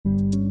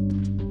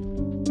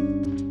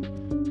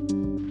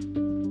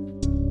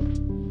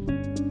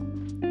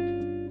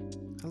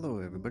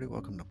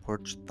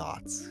Porch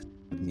Thoughts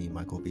with me,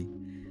 Michael B.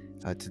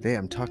 Today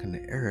I'm talking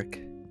to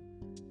Eric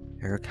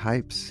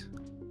Hypes.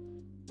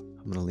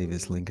 I'm going to leave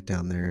his link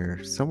down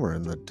there somewhere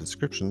in the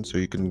description so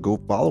you can go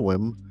follow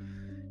him.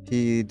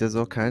 He does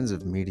all kinds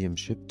of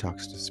mediumship,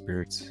 talks to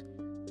spirits,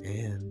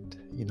 and,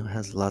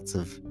 has lots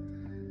of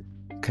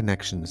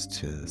connections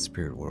to the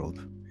spirit world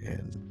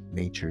and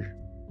nature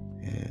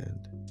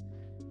and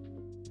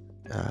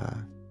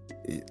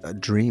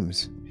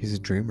dreams. He's a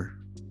dreamer.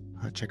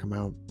 Check him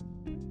out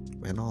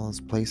in all his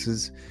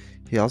places.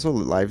 He also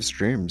live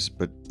streams,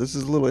 but this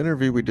is a little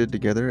interview we did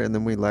together, and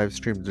then we live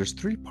streamed. There's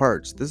 3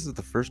 parts. This is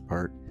the first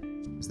part.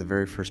 It's the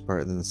very first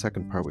part, and then the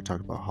second part we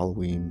talked about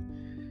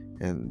Halloween,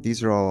 and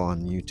these are all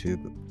on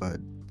YouTube,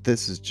 but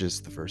this is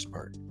just the first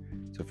part.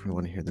 So if you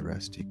want to hear the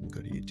rest, you can go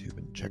to YouTube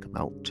and check them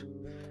out.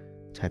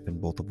 Type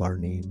in both of our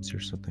names or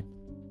something.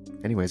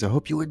 Anyways, I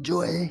hope you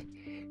enjoy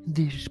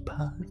this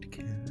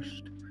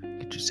podcast.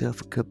 Get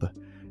yourself a cup of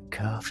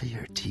coffee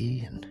or tea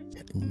and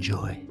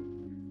enjoy.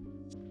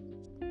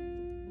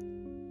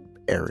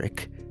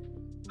 Eric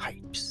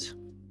Hypes.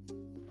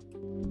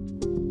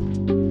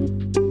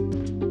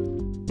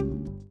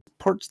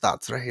 Porch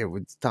Thoughts right here.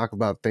 We talk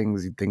about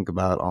things you think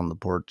about on the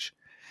porch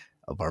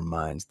of our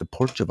minds. The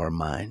porch of our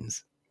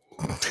minds.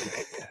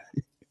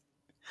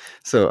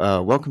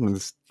 So, welcome to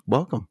this.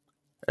 Welcome,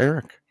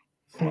 Eric.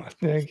 Well,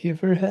 thank you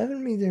for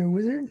having me there,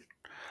 wizard.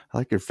 I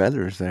like your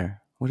feathers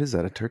there. What is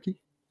that, a turkey?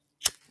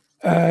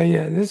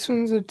 Yeah, this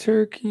one's a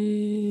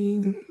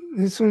turkey.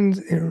 This one's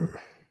a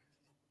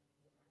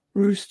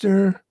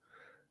rooster.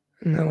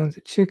 And that one's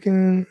a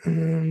chicken. And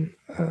then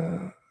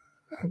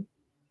a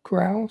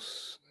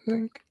grouse, I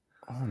think.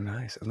 Oh,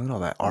 nice. And then all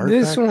that art.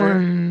 This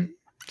one,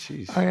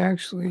 jeez. I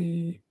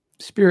actually,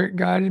 spirit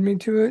guided me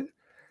to it.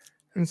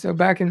 And so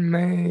back in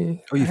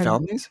May. Oh, you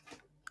found these?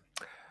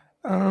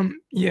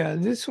 Yeah,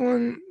 this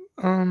one,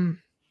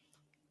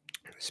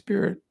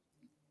 spirit.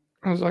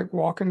 I was like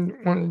walking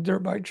one of the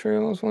dirt bike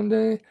trails one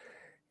day,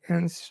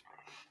 and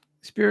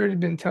spirit had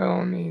been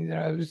telling me that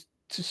I was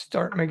to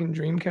start making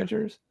dream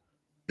catchers.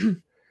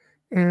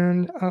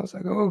 And I was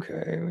like,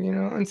 okay,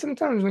 and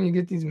sometimes when you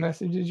get these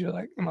messages, you're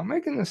like, am I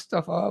making this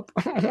stuff up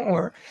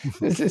or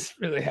is this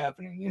really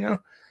happening,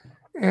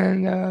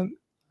 And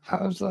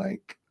I was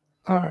like,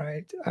 all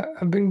right,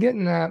 I've been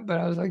getting that, but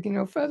I was like,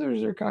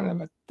 feathers are kind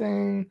of a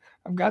thing.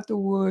 I've got the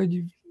wood.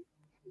 You've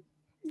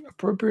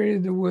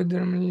appropriated the wood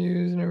that I'm going to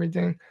use and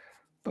everything,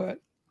 but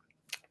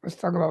let's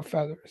talk about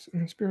feathers.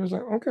 And the spirit was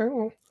like, okay,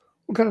 well,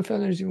 what kind of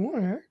feathers do you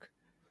want, Eric?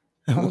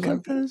 What kind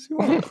of feathers do you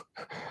want?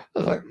 I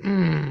was like,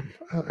 I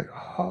was like,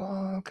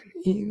 hawk, an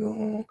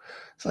eagle.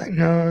 It's like,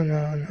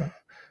 no.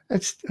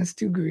 That's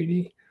too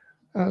greedy.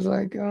 I was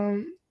like,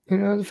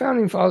 the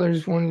founding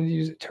fathers wanted to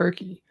use a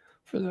turkey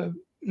for the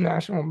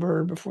national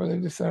bird before they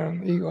decided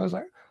on the eagle. I was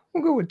like,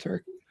 we'll go with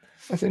turkey.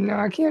 I said, no,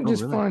 I can't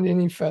just find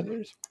any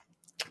feathers.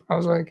 I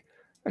was like,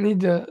 I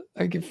need to,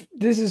 if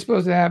this is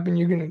supposed to happen,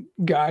 you're going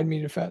to guide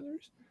me to feathers.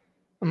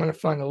 I'm going to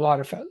find a lot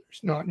of feathers,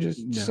 not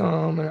just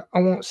some. And I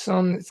want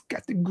some that's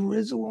got the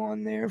grizzle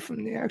on there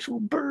from the actual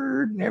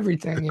bird and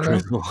everything,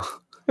 Grizzle.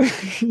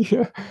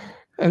 Yeah.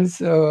 And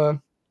so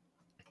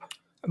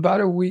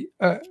about a week,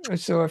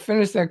 so I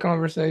finished that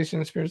conversation.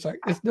 The spirit's like,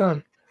 it's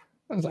done.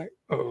 I was like,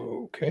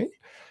 oh, okay.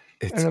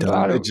 It's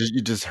done.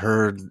 You just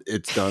heard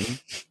it's done?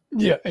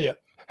 Yeah.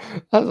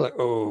 I was like,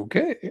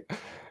 okay.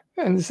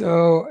 And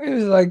so it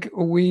was like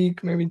a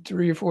week, maybe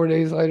 3 or 4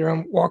 days later,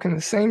 I'm walking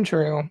the same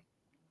trail,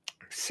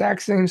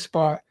 exact same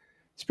spot.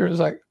 Spirit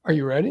was like, are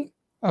you ready?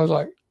 I was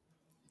like,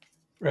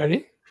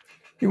 ready?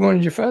 You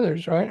wanted your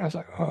feathers, right? I was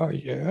like, oh,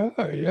 yeah,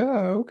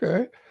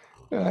 okay.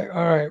 They're like,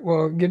 all right,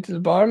 well, get to the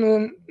bottom of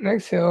the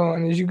next hill,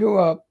 and as you go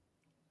up,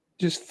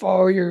 just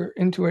follow your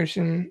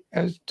intuition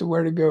as to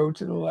where to go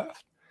to the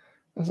left.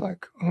 I was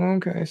like, oh,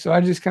 okay. So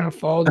I just kind of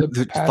followed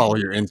the path. Follow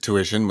your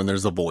intuition when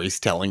there's a voice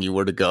telling you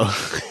where to go.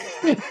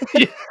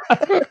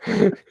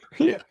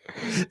 Yeah.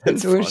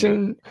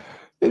 Intuition,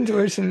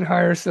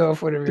 higher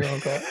self, whatever you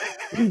want to call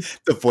it.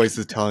 The voice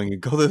is telling you,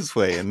 go this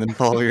way, and then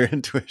follow your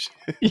intuition.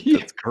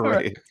 That's great.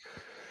 Right.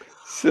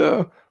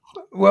 So,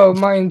 well,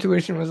 my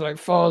intuition was like,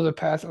 follow the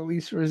path of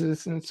least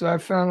resistance. So I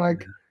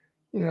found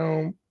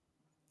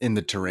in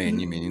the terrain,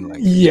 you mean?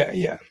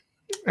 Yeah.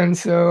 And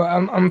so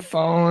I'm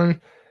following,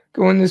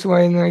 going this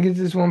way, and then I get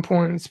to this one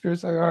point, and the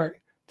spirit's like, all right,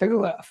 take a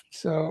left.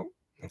 So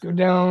I go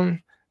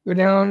down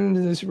into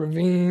this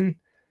ravine,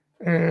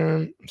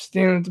 and I'm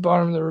standing at the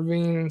bottom of the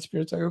ravine, and the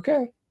spirit's like,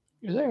 okay,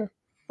 you're there.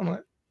 I'm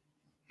like,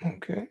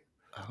 okay.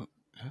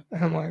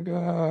 And I'm like,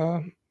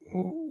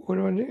 what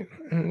do I do?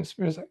 And the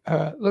spirit's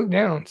like, look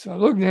down. So I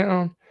look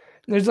down, and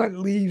there's like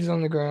leaves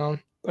on the ground,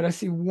 but I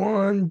see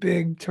one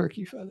big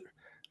turkey feather.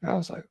 And I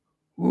was like,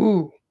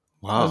 ooh.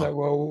 Wow. I was like,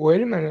 well,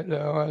 wait a minute,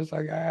 though. I was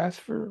like, I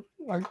asked for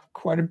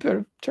quite a bit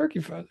of turkey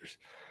feathers.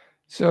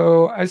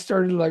 So I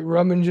started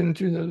rummaging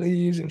through the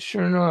leaves, and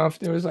sure enough,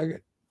 there was a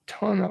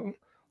ton of them.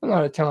 Well,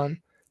 not a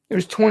ton.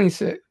 There's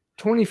 24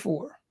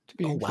 to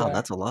be exact. Wow,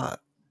 that's a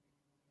lot.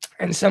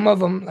 And some of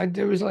them,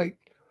 there was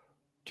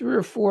three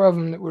or four of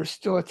them that were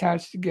still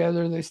attached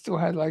together. They still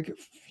had like a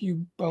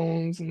few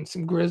bones and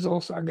some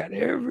grizzle. So I got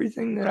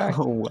everything that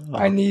Oh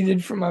I wow.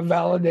 needed for my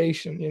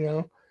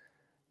validation,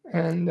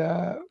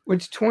 and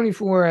which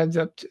 24 adds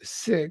up to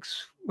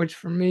 6, which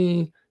for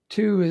me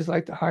 2 is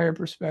like the higher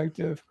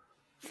perspective,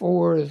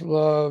 4 is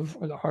love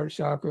or the heart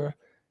chakra,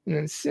 and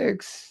then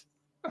 6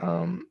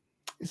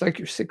 is like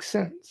your sixth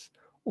sense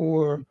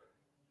or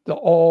the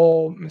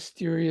all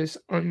mysterious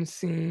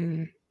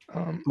unseen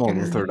Well,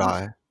 the third energies.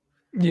 eye.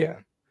 Yeah.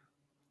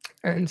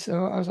 And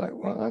so I was like,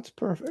 well, that's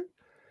perfect.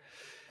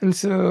 And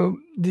so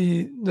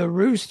the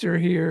rooster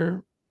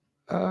here,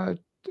 I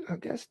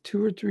guess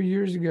 2 or 3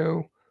 years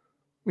ago,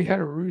 we had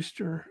a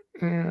rooster,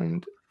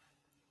 and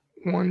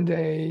one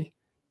day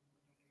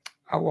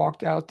I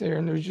walked out there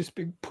and there was just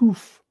big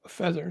poof of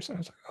feathers. And I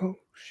was like, oh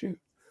shoot.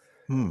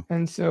 Hmm.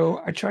 And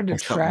so I tried to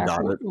Like something track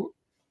got what, it.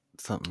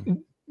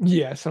 Something.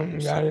 yeah, Or something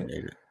got something it.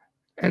 ate it.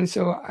 And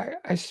so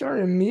I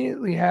started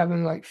immediately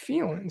having like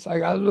feelings.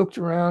 Like I looked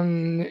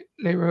around the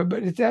neighborhood,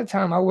 but at that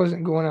time I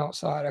wasn't going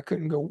outside. I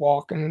couldn't go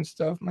walking and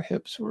stuff. My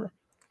hips were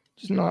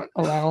just not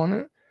allowing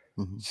it.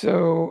 Mm-hmm.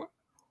 So,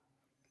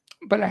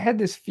 but I had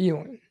this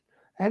feeling.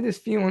 I had this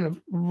feeling of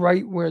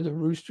right where the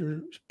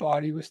rooster's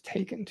body was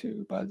taken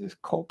to by this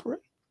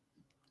culprit.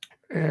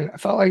 And I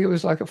felt like it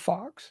was like a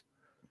fox.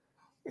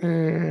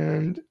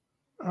 And,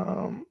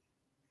 um,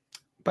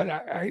 but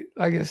I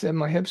like I said,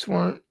 my hips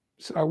weren't,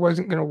 so I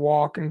wasn't going to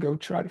walk and go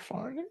try to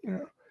find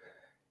it.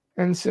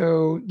 And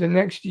so the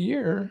next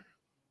year,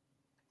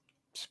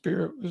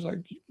 Spirit was like,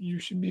 you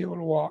should be able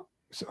to walk.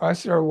 So I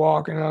started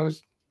walking. I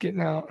was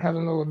getting out,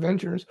 having little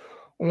adventures.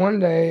 One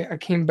day I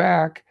came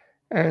back,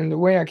 and the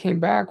way I came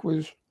back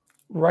was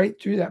right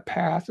through that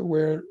path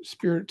where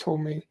Spirit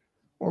told me,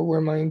 or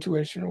where my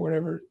intuition or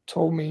whatever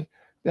told me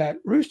that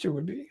rooster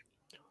would be.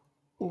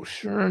 Well,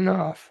 sure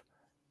enough,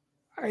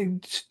 I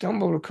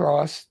stumbled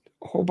across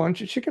a whole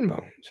bunch of chicken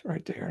bones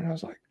right there. And I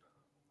was like,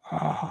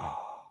 ah,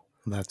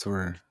 That's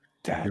where you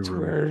that's were.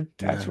 where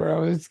Yeah. I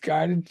was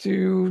guided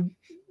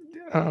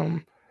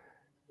um,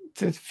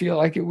 to feel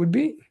like it would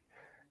be.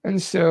 And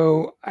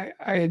so I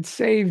had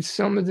saved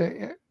some of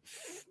the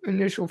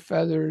initial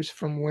feathers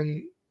from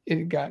when it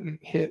had gotten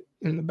hit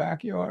in the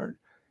backyard.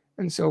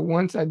 And so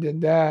once I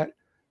did that,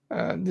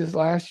 this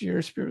last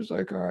year, Spirit was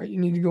like, all right, you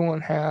need to go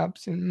on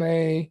HAPS in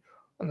May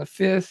on the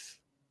 5th,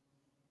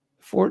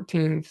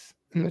 14th,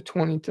 and the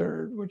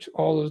 23rd, which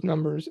all those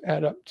numbers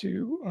add up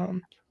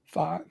to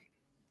 5.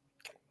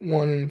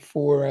 1 and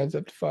 4 adds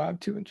up to 5,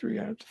 2 and 3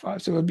 add up to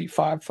 5. So it would be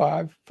 5,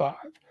 5, 5,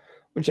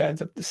 which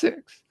adds up to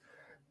 6.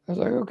 I was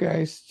like,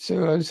 okay,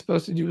 so I was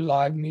supposed to do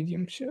live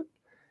mediumship.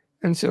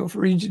 And so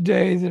for each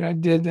day that I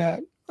did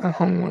that, I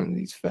hung one of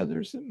these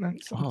feathers that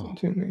meant something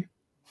to me.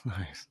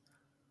 Nice.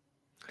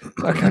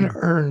 So I kind of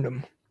earned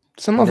them.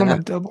 Some of them Yeah. I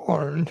double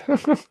earned.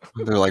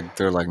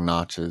 They're like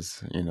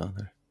notches,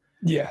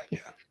 Yeah.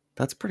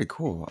 That's pretty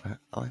cool.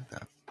 I like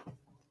that.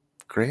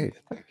 Great.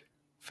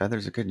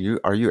 Feathers are good.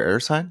 Are you air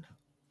sign?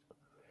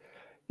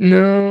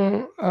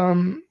 No,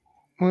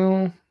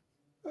 well,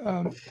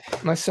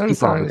 my sun You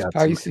sign probably is got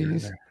some air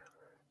Pisces, there.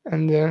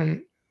 and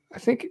then I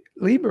think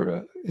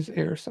Libra is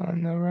air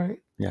sign, though, right?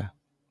 Yeah.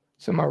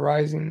 So my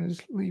rising is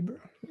Libra.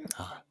 Yeah.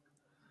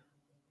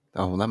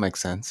 Oh, well, that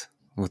makes sense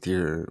with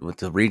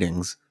the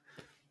readings,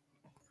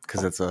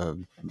 because it's a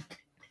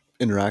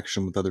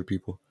interaction with other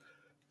people.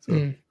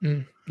 So.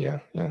 Yeah.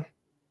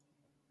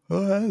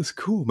 Oh, that is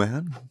cool,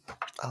 man.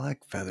 I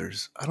like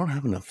feathers. I don't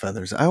have enough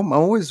feathers. I'm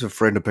always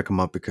afraid to pick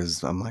them up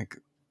because I'm like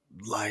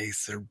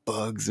lice or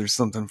bugs or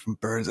something from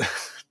birds.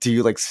 Do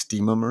you like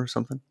steam them or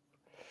something?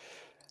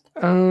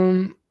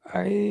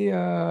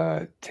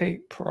 I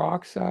take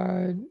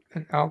peroxide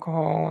and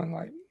alcohol and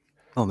like.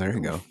 Oh, there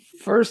you go.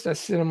 First, I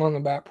sit them on the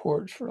back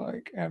porch for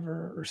like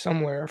ever or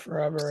somewhere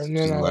forever, and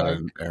then Just I let like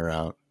it air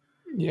out.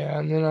 yeah,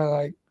 and then I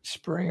like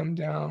spray them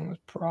down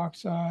with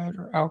peroxide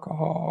or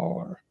alcohol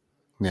or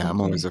Yeah, I'm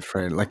always something.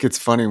 afraid. Like, it's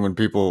funny when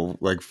people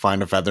like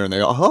find a feather and they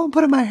go, "Oh,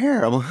 put it in my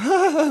hair." I'm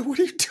like, "What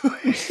are you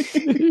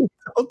doing?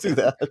 Don't do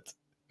that.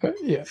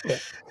 Yeah.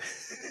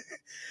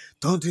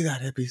 Don't do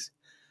that, hippies."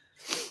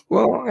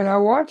 Well, and I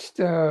watched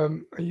a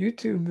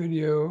YouTube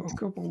video a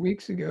couple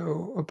weeks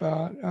ago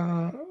about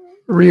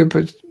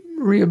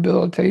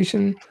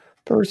rehabilitation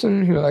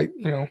person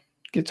who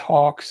gets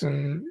hawks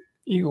and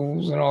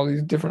eagles and all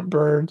these different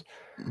birds,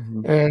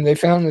 Mm-hmm. and they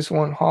found this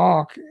one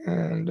hawk,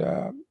 and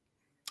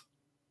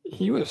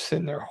he was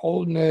sitting there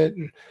holding it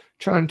and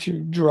trying to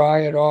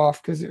dry it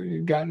off because it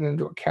had gotten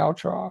into a cow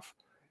trough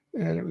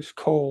and it was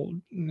cold,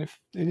 and if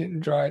they didn't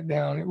dry it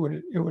down, it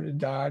would have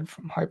died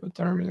from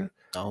hypothermia.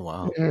 Oh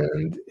wow.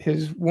 And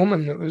his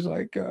woman that was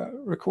like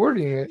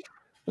recording it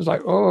was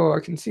like, "Oh, I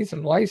can see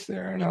some lice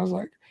there," and I was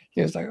like,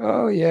 he was like,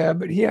 "Oh yeah,"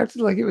 but he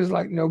acted like it was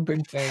like no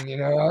big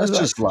thing. I was That's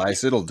like, just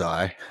lice. It'll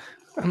die.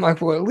 I'm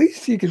like, well, at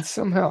least he could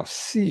somehow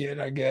see it,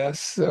 I guess.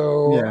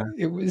 So Yeah.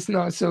 it was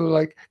not so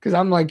like, because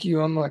I'm like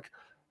you, I'm like,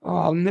 oh,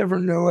 I'll never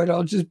know it.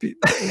 I'll just be,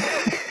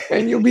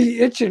 and you'll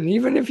be itching,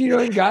 even if you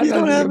don't got You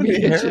don't nothing, have you'll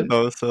any be hair itching.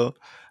 though, so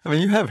I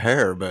mean, you have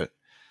hair, but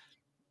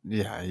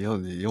Yeah,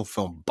 you'll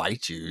feel 'em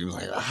bite you. You're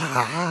like,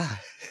 "Ah."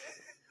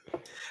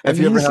 Have And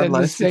you he ever had said the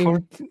lice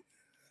before?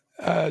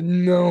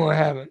 same. No, I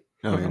haven't.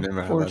 No, you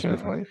never had lice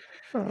before?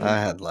 Fortunately, I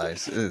had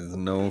lice. It is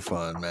no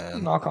fun,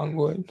 man. knock on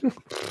wood. It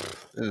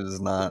is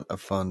not a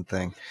fun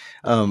thing.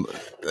 Um,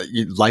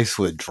 lice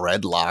with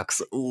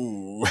dreadlocks.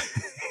 Ooh.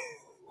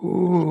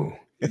 Ooh,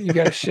 you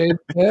got a shaved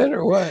head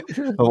or what?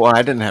 Oh, well,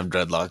 I didn't have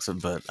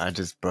dreadlocks, but I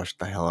just brushed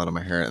the hell out of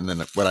my hair. And then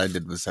what I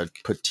did was I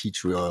put tea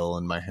tree oil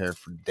in my hair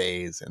for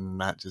days and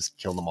not just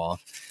kill them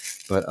off.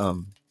 But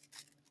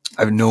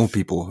I've known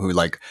people who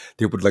like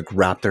they would like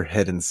wrap their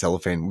head in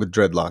cellophane with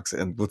dreadlocks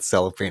and with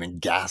cellophane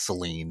and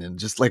gasoline and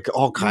just like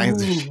all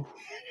kinds of shit. Ooh,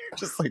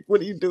 Just like,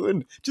 what are you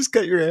doing? Just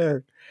cut your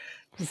hair.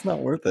 It's not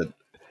worth it.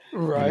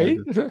 right?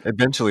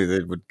 Eventually they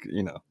would,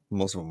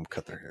 most of them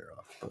cut their hair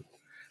off, but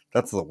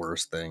that's the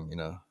worst thing,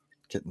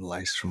 getting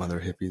lice from other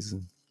hippies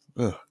and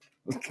ugh.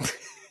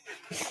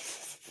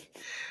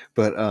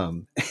 But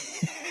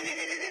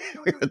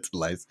we went to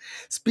lice.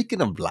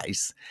 Speaking of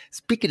lice,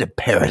 speaking of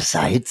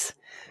parasites,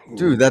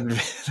 dude,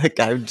 that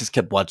guy just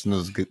kept watching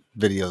those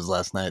videos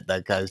last night.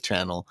 That guy's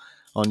channel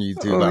on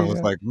YouTube. Oh I was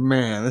yeah. like,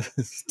 man, this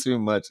is too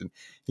much. And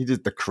he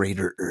did the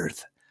crater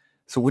Earth.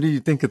 So, what do you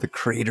think of the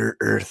crater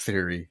Earth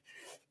theory?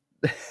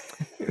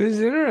 It was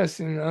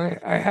interesting.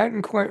 I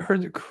hadn't quite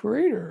heard the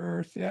crater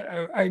Earth yet.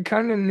 I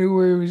kind of knew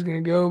where he was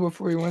going to go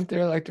before he went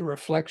there, like the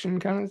reflection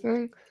kind of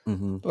thing.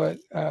 Mm-hmm. But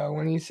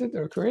when he said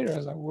the crater, I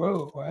was like,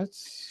 whoa,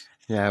 that's.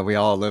 Yeah, we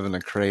all live in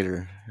a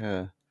crater.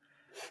 Yeah.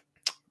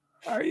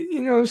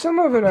 Some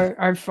of it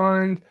I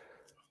find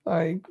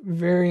like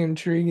very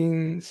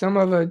intriguing. Some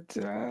of it,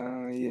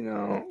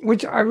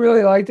 which I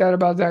really like that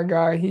about that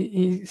guy.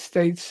 He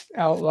states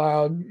out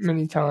loud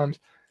many times,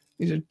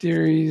 these are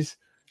theories.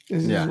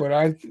 This is Yeah. what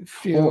I Well,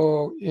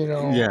 feel.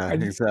 yeah,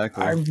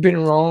 exactly. I've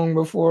been wrong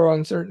before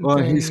on certain Well,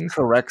 he things.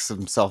 corrects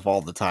himself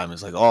all the time.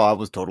 He's like, "Oh, I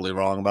was totally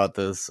wrong about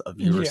this. A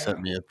viewer Yeah,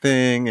 sent me a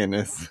thing, and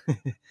it's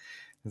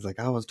it's like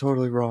I was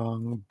totally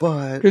wrong."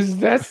 But because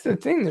that's the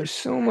thing. There's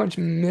so much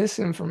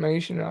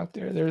misinformation out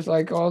there. There's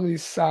like all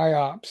these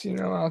psyops,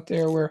 out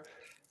there where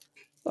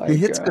he like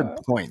hits good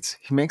points.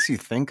 He makes you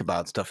think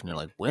about stuff, and you're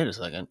like, "Wait a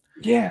second,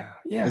 is yeah,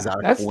 that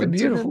a that's the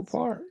beautiful coincidence?"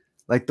 part.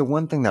 Like the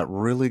one thing that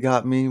really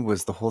got me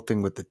was the whole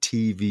thing with the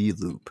TV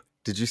loop.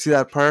 Did you see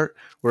that part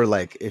where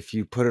like if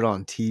you put it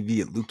on TV,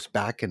 it loops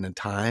back into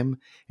time,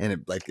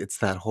 and it's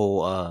that whole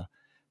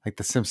like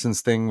the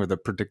Simpsons thing where the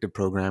predictive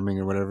programming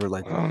or whatever,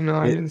 like Oh no,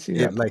 I didn't see it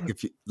that like part.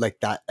 if you like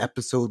that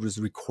episode was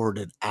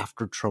recorded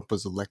after Trump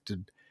was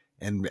elected,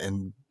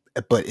 and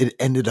but it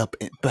ended up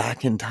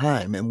back in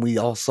time, and we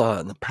all saw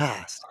it in the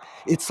past.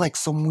 It's like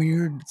some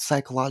weird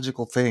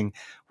psychological thing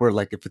where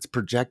like if it's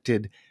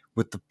projected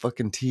with the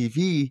fucking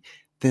TV,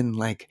 then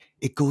like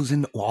it goes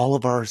into all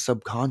of our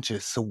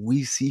subconscious, so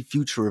we see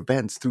future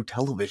events through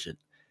television.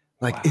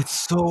 Like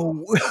it's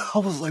Wow. so I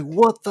was like,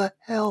 what the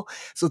hell?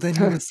 So then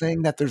he was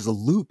saying that there's a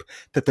loop,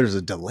 that there's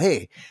a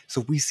delay.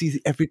 So we see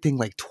everything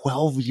like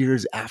 12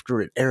 years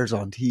after it airs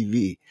on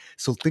TV.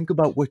 So think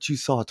about what you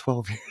saw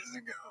 12 years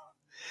ago.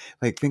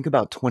 Like think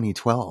about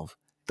 2012,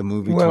 the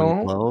movie Well,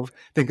 2012.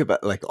 Think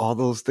about like all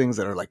those things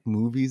that are like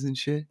movies and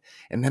shit.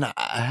 And then I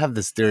have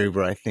this theory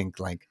where I think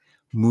like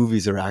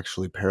movies are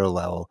actually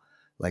parallel,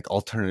 like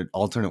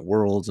alternate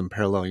worlds and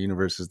parallel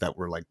universes that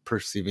we're like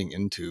perceiving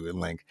into, and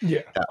like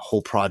yeah. that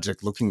whole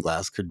Project Looking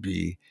Glass could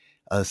be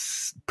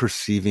us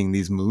perceiving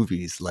these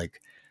movies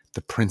like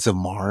the Prince of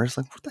Mars.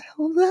 Like, where the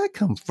hell did that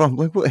come from?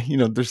 Like, what,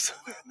 there's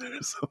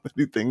so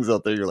many things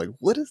out there. You're like,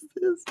 what is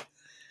this?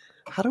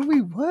 How do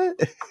we what?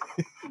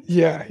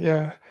 Yeah,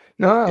 yeah.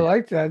 No, I Yeah.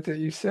 like that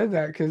you said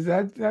that because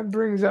that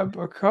brings up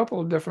a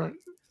couple different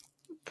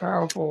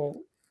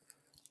powerful,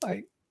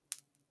 like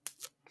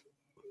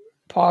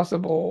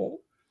possible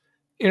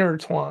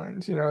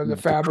intertwines. The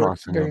The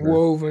fabric's crossing been over.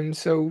 woven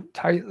so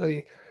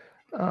tightly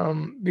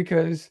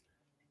because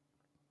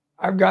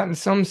I've gotten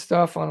some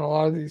stuff on a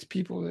lot of these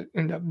people that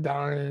end up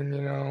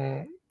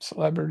dying.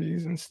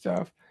 Celebrities and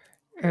stuff,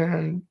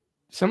 and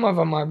some of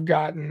them I've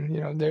gotten.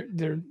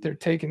 They're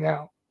taken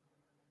out.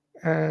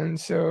 And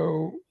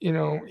so,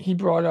 he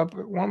brought up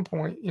at one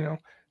point,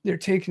 they're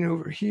taking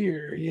over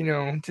here,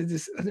 to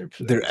this other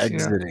They're place.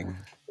 exiting.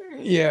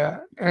 Yeah.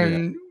 Yeah.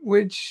 And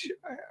which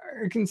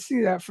I can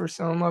see that for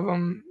some of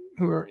them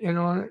who are in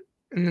on it,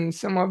 and then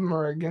some of them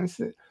are against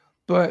it.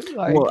 But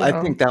Well, like,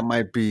 I think that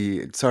might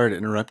be, sorry to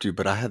interrupt you,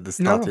 but I had this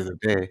thought the no, other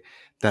day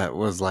that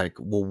was like,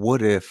 well,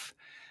 what if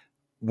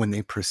when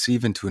they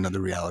perceive into another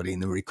reality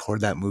and they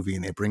record that movie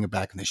and they bring it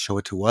back and they show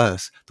it to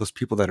us, those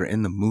people that are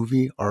in the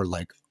movie are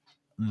like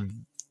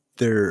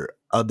they're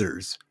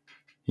others.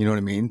 You know what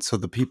I mean? So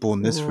the people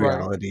in this right.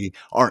 reality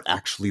aren't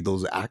actually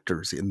those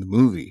actors in the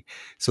movie.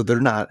 So they're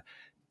not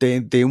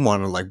they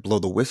want to like blow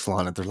the whistle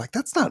on it. They're like,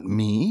 that's not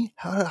me.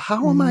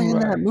 How am I in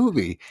that Right.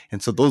 movie?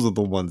 And so those are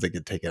the ones that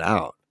get taken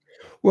out.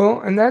 Well,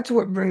 and that's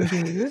what brings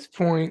me to this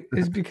point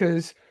is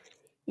because,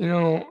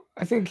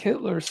 I think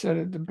Hitler said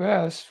it the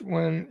best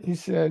when he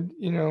said,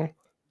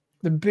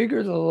 the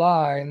bigger the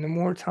lie and the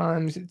more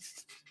times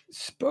it's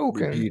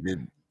spoken,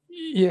 Repeated.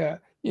 yeah,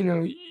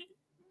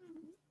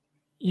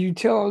 you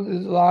tell the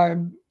lie,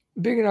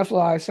 big enough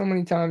lie, so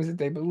many times that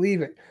they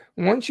believe it.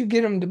 Once you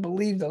get them to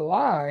believe the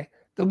lie,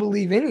 they'll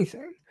believe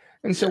anything.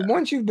 And so Yeah.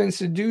 once you've been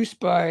seduced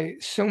by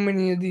so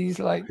many of these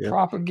like Yep.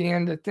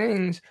 propaganda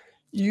things,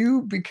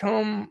 you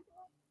become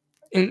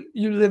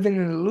you live in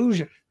an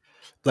illusion,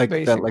 Like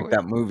basically.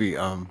 that movie.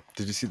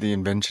 Did you see The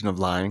Invention of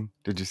Lying?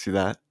 Did you see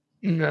that?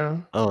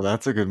 No. Oh,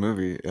 that's a good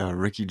movie.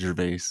 Ricky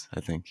Gervais, I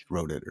think,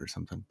 wrote it or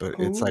something. But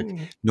it's like Oh.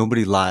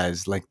 nobody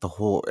lies. Like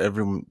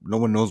everyone, no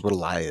one knows what a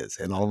lie is.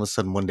 And all of a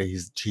sudden, one day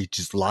he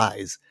just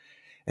lies,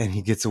 and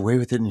he gets away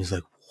with it, and he's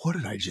like, "What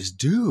did I just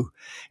do?"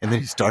 And then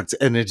he starts,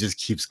 and it just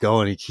keeps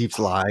going. He keeps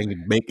lying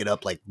and making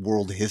up like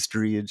world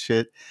history and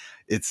shit.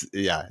 It's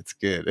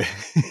good.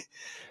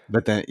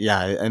 But then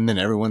and then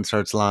everyone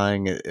starts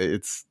lying.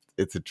 It's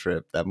a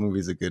trip. That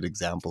movie's a good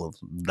example of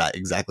that,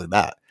 exactly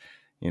that.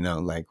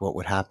 Like what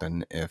would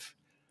happen if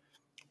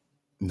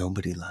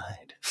nobody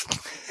lied.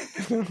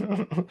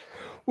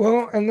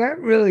 Well, and that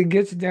really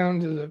gets down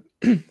to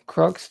the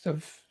crux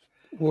of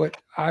what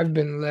I've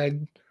been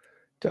led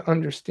to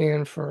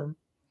understand for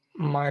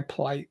my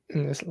plight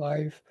in this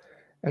life.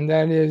 And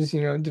that is,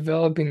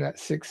 developing that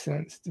sixth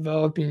sense,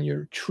 developing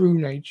your true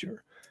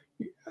nature.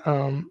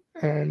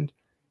 And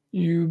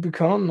you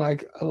become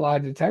like a lie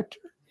detector.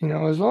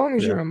 As long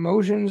as Yeah. your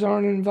emotions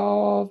aren't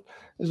involved,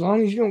 as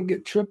long as you don't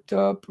get tripped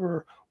up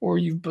or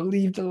you've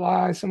believed a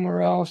lie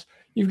somewhere else,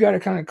 you've got to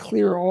kind of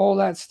clear all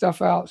that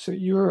stuff out so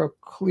you're a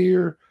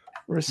clear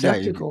Yeah,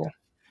 receptacle.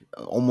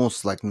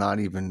 almost like not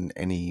even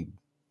any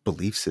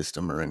belief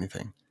system or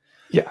anything.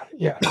 Yeah.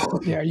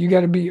 You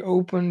got to be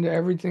open to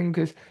everything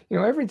because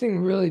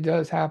everything really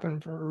does happen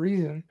for a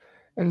reason.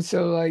 And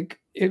so, like,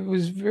 it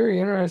was very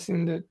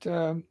interesting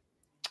that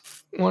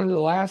one of the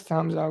last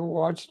times I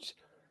watched,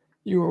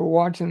 you were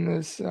watching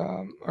this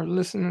or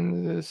listening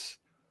to this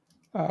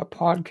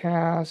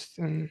podcast,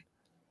 and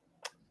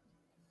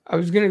I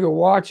was gonna go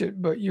watch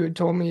it, but you had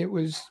told me it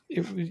was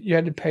you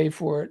had to pay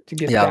for it to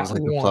get Yeah, it was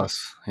that like a one.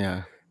 plus.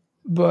 Yeah.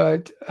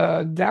 But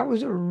that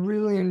was a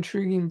really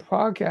intriguing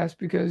podcast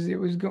because it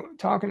was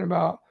talking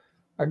about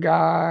a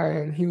guy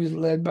and he was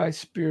led by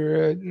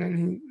spirit and then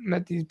he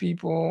met these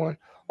people and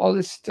all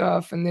this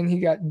stuff and then he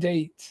got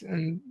dates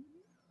and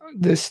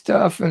this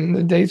stuff and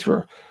the dates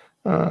were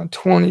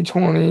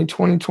 2020,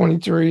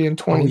 2023,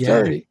 and Oh yeah.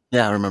 2030.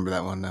 Yeah, I remember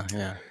that one now.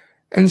 Yeah.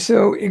 And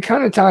so it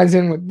kind of ties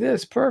in with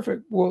this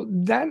perfect. Well,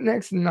 that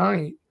next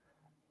night,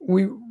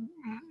 we,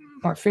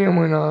 my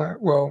family and I,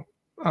 well,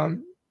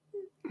 um,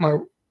 my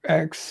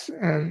ex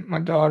and my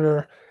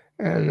daughter,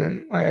 and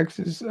then my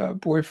ex's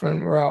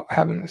boyfriend were out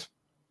having this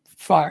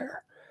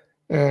fire.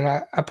 And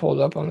I pulled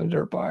up on the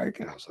dirt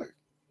bike and I was like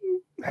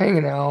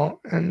hanging out.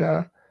 And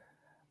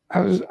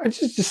I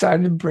just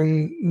decided to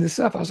bring this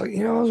up. I was like,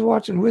 I was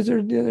watching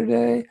Wizard the other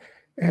day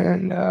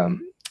and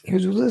he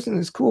was listening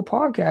to this cool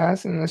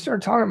podcast. And I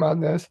started talking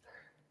about this.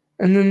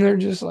 And then they're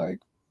just like,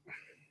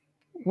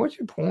 what's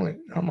your point?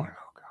 I'm like,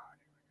 oh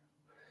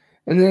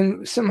God. And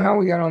then somehow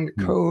we got on to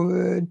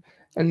COVID.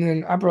 And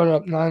then I brought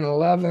up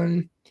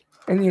 9/11.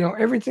 And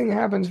everything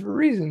happens for a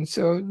reason.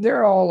 So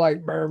they're all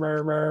like, burr,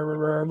 burr, burr,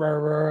 burr, burr,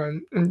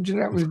 burr, and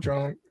Jeanette was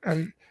drunk,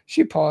 and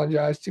she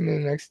apologized to me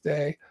the next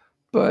day.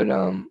 But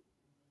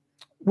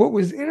what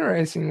was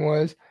interesting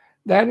was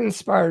that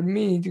inspired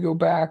me to go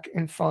back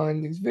and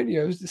find these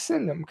videos to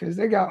send them because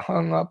they got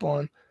hung up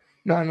on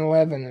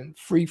 9/11 and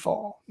free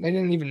fall. They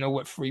didn't even know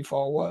what free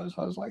fall was.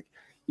 I was like,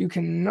 you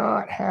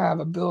cannot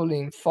have a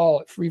building fall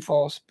at free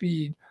fall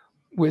speed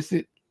with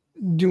it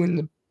doing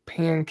the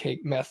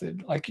pancake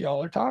method like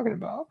y'all are talking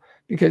about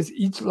because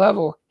each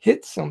level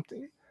hits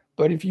something.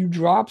 But if you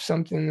drop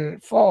something and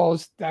it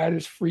falls, that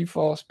is free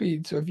fall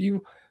speed. So if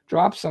you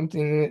drop something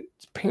and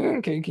it's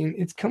pancaking,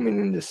 it's coming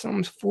into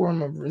some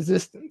form of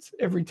resistance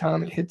every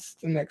time it hits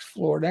the next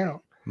floor down.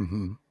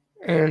 Mm-hmm.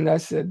 And I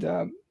said,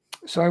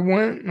 so I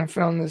went and I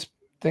found this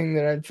thing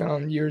that I'd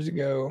found years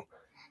ago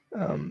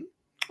on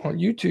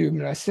YouTube,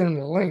 and I sent them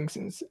the links,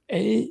 and it's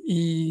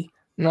AE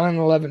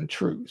 9/11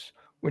 Truths,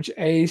 which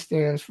A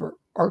stands for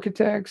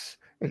architects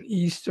and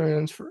E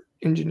stands for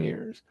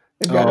engineers.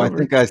 They've got Oh, I over,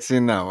 think I've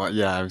seen that one.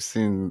 Yeah, I've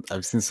seen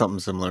something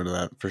similar to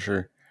that for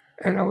sure.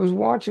 and I was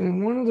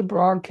watching one of the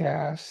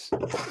broadcasts,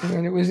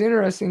 and it was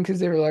interesting because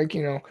they were like,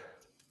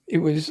 it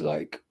was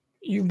like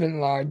you've been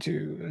lied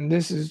to, and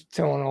this is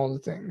telling all the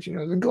things,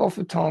 the Gulf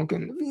of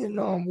Tonkin, the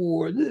Vietnam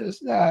War, this,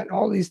 that,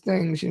 all these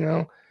things,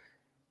 and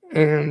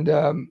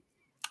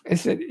it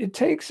said it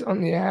takes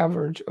on the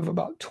average of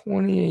about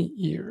 28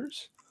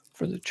 years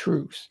for the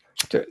truth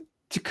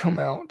to come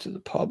out to the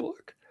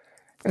public.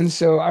 And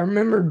so I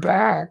remembered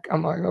back,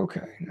 I'm like,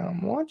 okay, now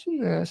I'm watching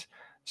this.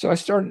 So I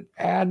started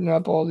adding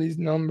up all these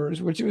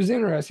numbers, which it was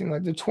interesting.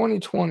 Like the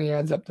 2020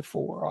 adds up to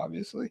 4,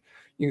 obviously.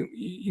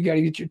 You got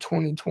to get your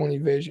 2020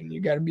 vision.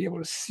 You got to be able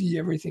to see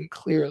everything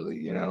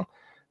clearly, And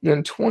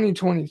then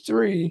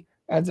 2023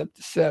 adds up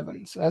to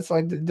 7. So that's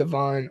like the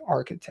divine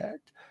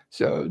architect.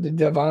 So the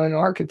divine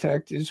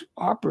architect is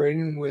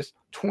operating with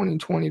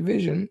 2020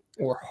 vision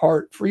or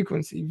heart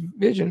frequency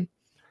vision.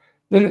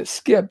 Then it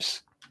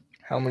skips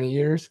how many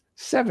years?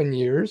 7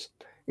 years.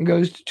 It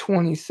goes to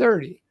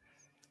 2030,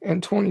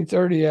 and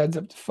 2030 adds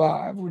up to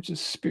 5, which is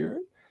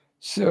spirit.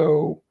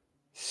 So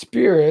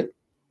spirit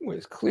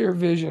with clear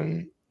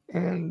vision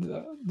and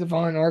the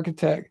divine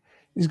architect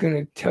is going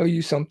to tell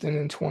you something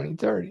in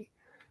 2030.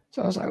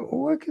 So I was like,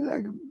 well, what could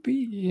that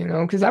be?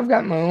 Because I've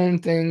got my own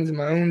things,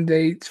 my own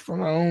dates for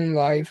my own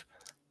life,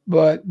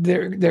 but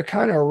they're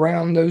kind of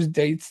around those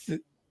dates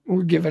that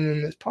were given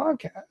in this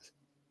podcast.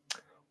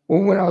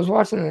 Well, when I was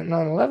watching that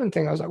 9/11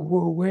 thing, I was like,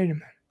 whoa, wait a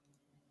minute.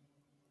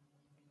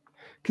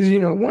 Because,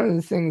 one of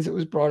the things that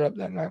was brought up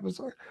that night was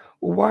like,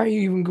 well, why are you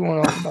even going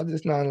off about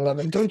this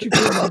 9/11? Don't you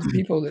care about the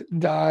people that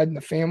died and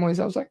the families?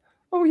 I was like,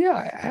 oh, yeah,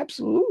 I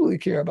absolutely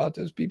care about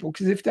those people.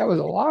 Because if that was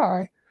a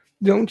lie,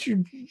 don't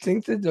you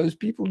think that those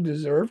people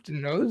deserve to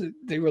know that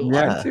they were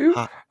lied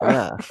to?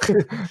 Yeah.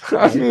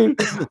 I mean,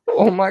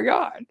 oh my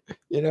God,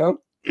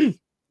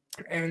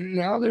 and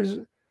now there's,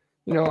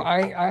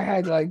 I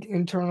had like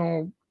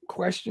internal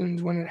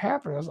questions when it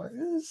happened. I was like,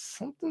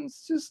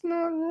 something's just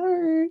not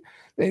right.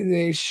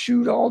 They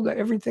shoot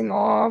everything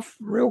off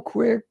real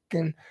quick,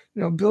 and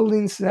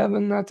Building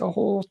 7, that's a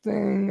whole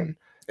thing, and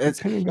It's,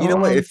 Pentagon. you know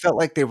what? It felt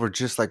like they were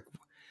just like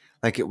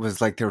it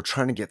was like they were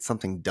trying to get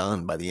something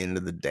done by the end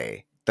of the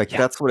day. Like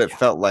that's what it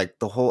felt like.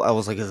 I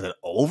was like, is it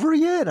over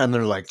yet? And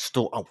they're like,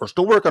 we're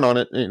still working on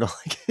it.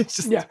 Like it's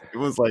just, it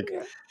was like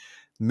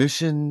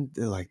mission.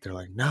 They're like,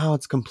 no,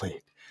 it's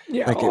complete.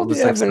 Yeah, like all it was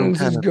the like some evidence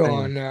kind is of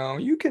gone thing. now.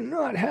 You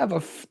cannot have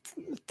a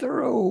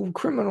thorough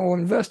criminal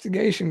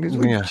investigation because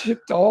we Yeah.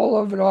 shipped all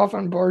of it off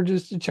on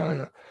barges to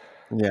China.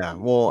 Yeah.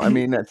 Well, I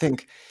mean, I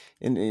think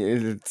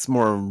it's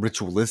more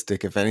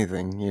ritualistic, if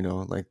anything.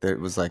 Like there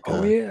was like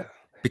Oh yeah, and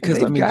because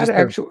I they've mean, got just the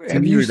actual.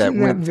 Have you fear that seen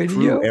that went through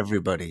video?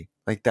 everybody,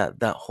 like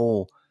that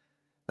whole,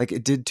 like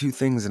it did two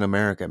things in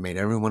America. It made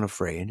everyone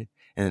afraid,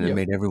 and then it Yep.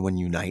 made everyone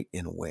unite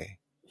in a way.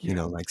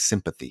 Yeah. Like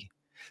sympathy.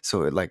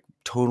 So it like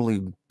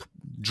totally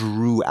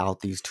drew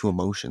out these two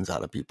emotions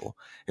out of people.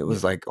 It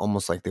was like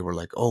almost like they were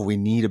like, oh, we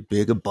need a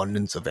big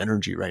abundance of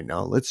energy right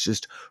now. Let's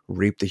just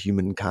rape the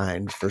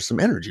humankind for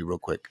some energy real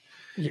quick.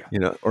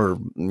 Yeah. Or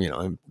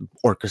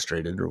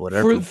orchestrated or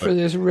whatever. For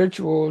this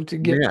ritual to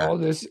get all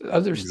this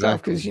other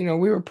stuff, exactly. because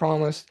we were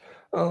promised,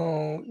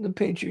 the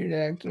Patriot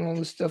Act and all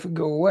this stuff would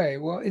go away.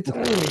 Well, it's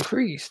only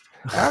increased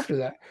after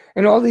that.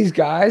 And all these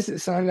guys that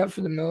signed up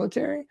for the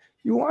military,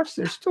 you watch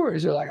their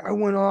stories. They're like, I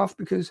went off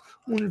because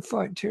I wanted to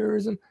fight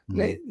terrorism.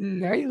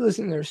 Now you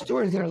listen to their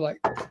stories, and they're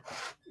like,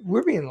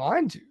 we're being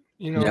lied to.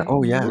 Yeah.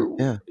 Oh yeah.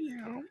 Yeah.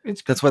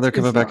 That's why they're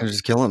coming back and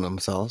just killing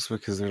themselves,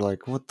 because they're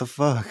like, what the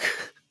fuck?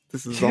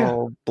 This is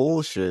all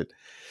bullshit.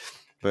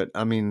 But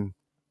I mean,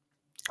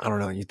 I don't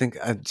know. You think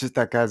just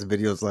that guy's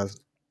videos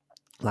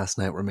last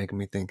night were making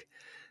me think,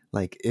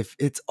 like, if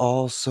it's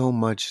all so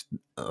much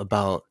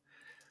about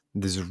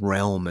this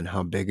realm and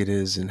how big it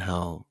is and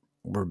how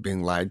we're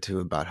being lied to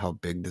about how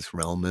big this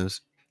realm is,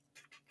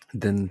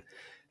 then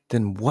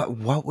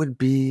what would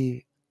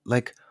be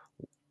like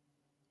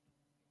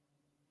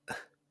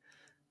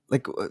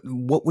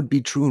what would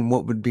be true and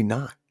what would be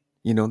not?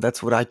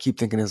 That's what I keep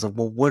thinking is like,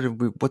 well,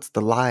 what's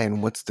the lie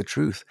and what's the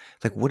truth?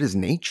 Like, what is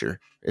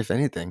nature, if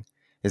anything?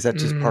 Is that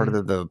just part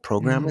of the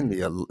programming,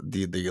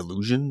 the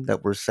illusion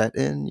that we're set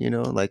in?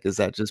 Like, is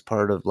that just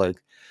part of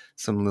like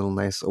some little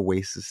nice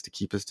oasis to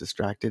keep us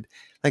distracted?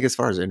 Like, as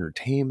far as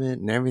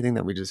entertainment and everything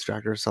that we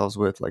distract ourselves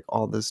with, like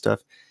all this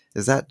stuff,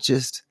 is that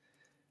just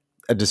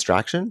a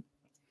distraction?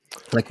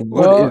 Like,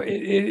 well,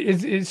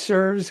 it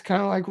serves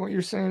kind of like what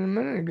you're saying a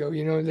minute ago.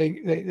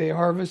 They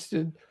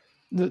harvested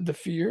the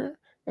fear,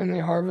 and they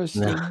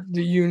harvested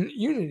the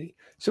unity.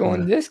 So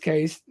in this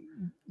case,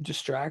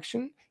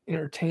 distraction,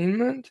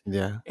 entertainment,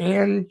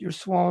 and you're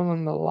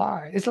swallowing the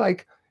lie. It's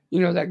like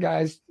that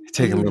guy's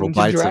taking little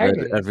bites of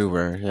it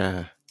everywhere.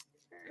 Yeah,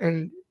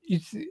 and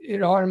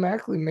it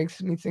automatically makes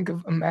me think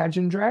of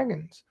Imagine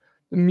Dragons,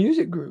 the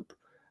music group.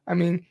 I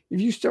mean,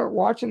 if you start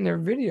watching their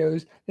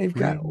videos, they've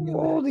got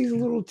all these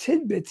little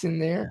tidbits in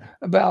there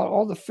about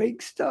all the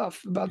fake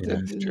stuff about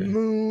the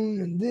moon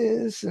and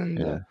this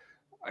and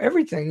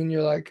everything. And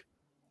you're like,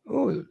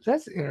 oh,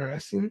 that's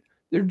interesting.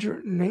 Their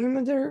name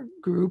of their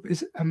group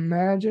is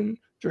Imagine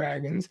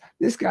Dragons.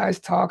 This guy's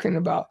talking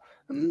about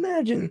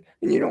imagine,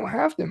 and you don't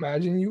have to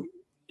imagine.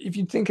 If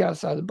you think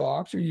outside the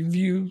box, or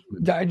you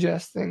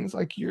digest things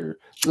like you're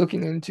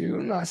looking into.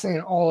 I'm not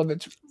saying all of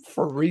it's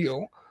for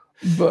real,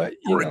 but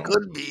it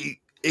could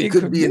be. It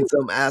could be in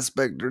some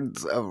aspect,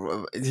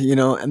 of,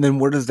 And then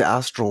where does the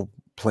astral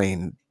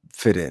plane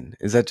fit in?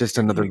 Is that just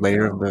another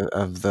layer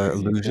of the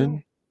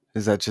illusion?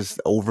 Is that just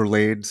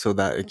overlaid so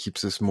that it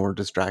keeps us more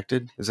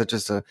distracted? Is that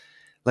just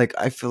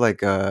I feel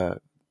like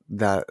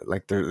that,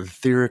 like the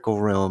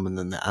etherical realm and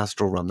then the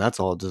astral realm,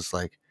 that's all just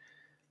like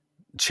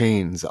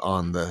chains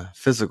on the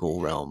physical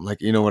realm.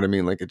 Like, you know what I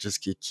mean? Like it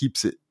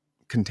keeps it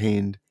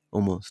contained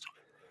almost.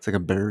 It's like a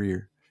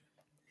barrier.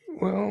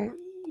 Well,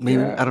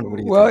 maybe I don't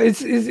know. What do you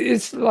think?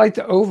 It's like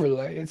the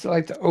overlay. It's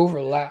like the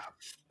overlap.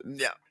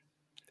 Yeah.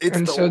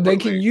 And so they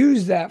can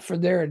use that for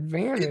their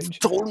advantage. It's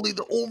totally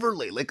the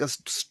overlay, like a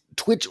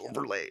Twitch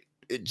overlay.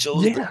 It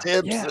shows the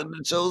tips and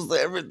it shows the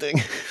everything.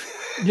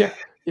 Yeah.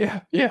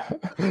 Yeah, yeah.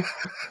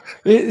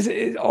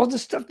 It's all the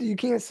stuff that you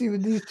can't see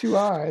with these two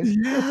eyes.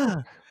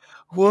 Yeah.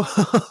 Whoa.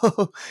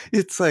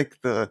 It's like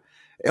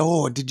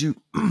did you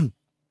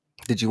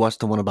did you watch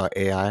the one about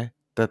AI?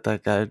 That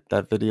guy,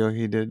 that video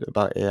he did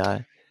about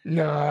AI?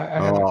 No, I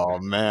haven't. Oh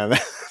man,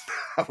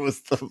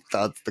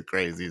 that's the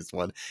craziest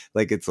one.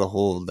 Like it's a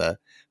whole the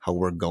how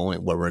we're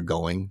going, where we're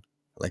going,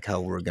 like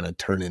how we're gonna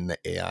turn into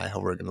AI, how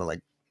we're gonna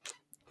like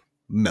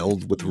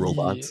meld with Yeah,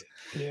 robots,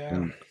 yeah,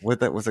 and what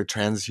that was like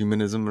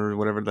transhumanism or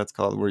whatever that's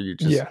called, where you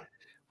just yeah,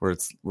 we're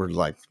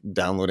like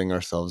downloading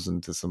ourselves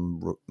into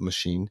some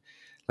machine,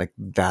 like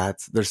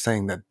that's they're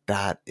saying that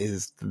that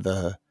is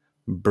the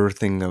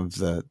birthing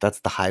of that's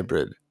the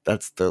hybrid,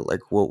 that's the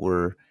like what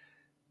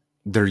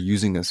they're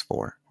using us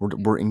for.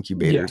 We're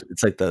yeah, incubators.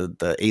 It's like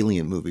the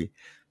Alien movie.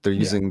 They're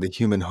yeah, using the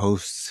human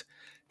hosts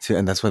to,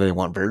 and that's why they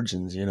want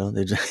virgins. You know,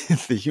 they just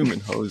it's the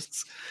human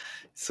hosts,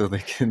 so they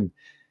can,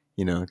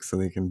 so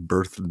they can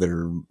birth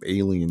their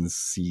alien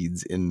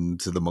seeds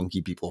into the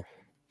monkey people.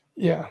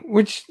 yeah.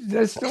 Which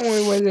that's the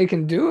only way they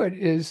can do it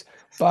is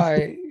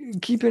by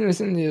keeping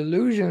us in the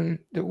illusion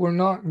that we're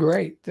not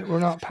great, that we're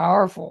not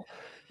powerful.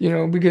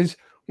 Because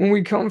when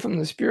we come from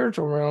the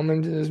spiritual realm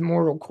into this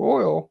mortal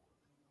coil,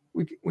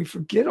 we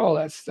forget all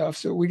that stuff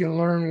so we can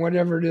learn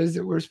whatever it is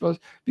that we're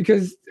supposed,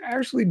 because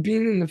actually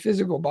being in the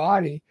physical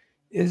body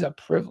is a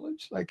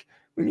privilege. Like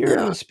when you're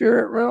in Yeah, the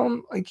spirit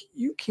realm, like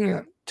you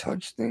can't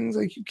touch things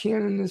like you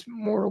can in this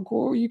mortal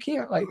coil. You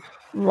can't like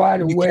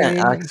ride a you can't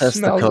wave and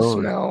access the smell the code.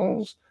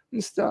 smells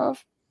and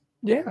stuff.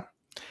 Yeah,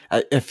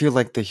 I feel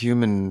like the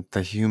human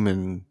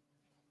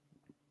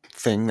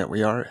thing that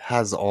we are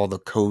has all the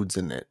codes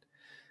in it.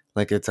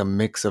 Like it's a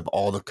mix of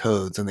all the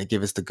codes, and they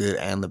give us the good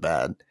and the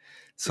bad.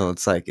 So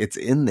it's like it's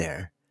in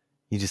there.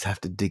 You just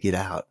have to dig it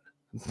out.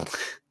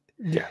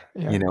 yeah,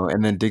 yeah,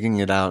 And then digging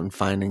it out and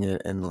finding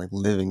it and like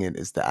living it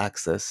is the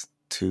access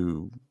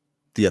to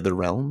the other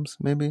realms,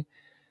 maybe.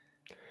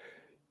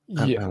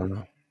 I yeah. don't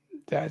know.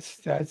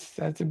 That's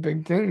a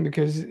big thing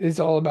because it's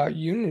all about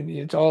unity.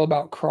 It's all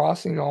about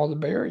crossing all the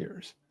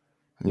barriers.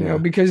 Yeah.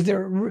 Because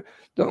the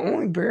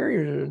only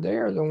barriers that are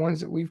there are the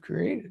ones that we've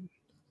created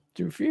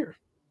through fear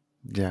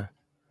Yeah.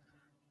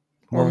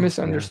 or Well,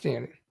 yeah.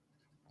 misunderstanding.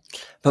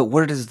 But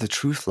where does the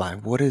truth lie?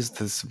 What is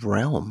this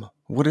realm?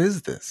 What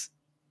is this?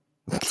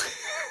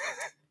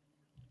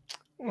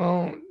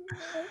 Well,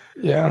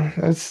 yeah,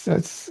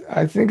 that's.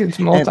 I think it's And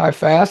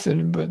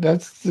multifaceted, but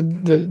that's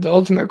the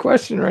ultimate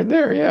question right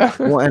there. Yeah,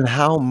 well, and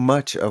how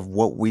much of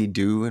what we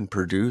do and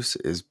produce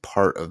is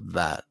part of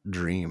that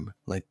dream,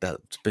 like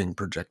that's being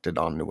projected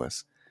onto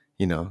us,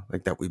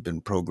 like that we've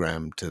been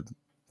programmed to,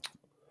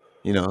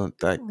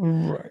 that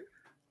right.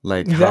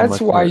 like how That's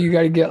much why we're, you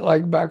got to get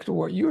like back to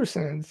what you were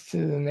saying, to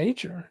the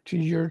nature, to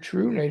your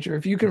true nature.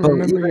 If you can but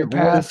remember even your what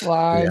past if,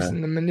 lives yeah,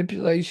 and the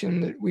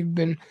manipulation that we've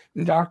been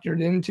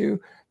indoctrinated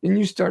into, then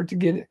you start to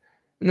get it.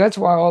 And that's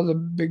why all the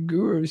big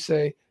gurus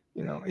say,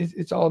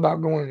 it's all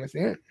about going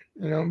within,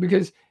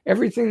 because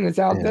everything that's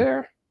out yeah,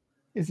 there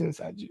is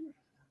inside you.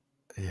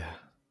 yeah,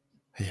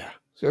 yeah.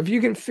 So if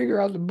you can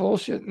figure out the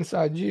bullshit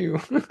inside you,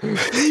 then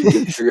you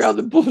can figure out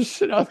the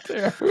bullshit out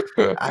there.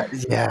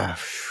 Yeah.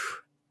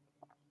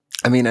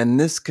 I mean, and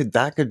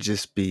that could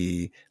just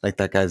be like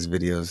that guy's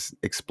videos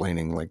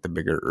explaining like the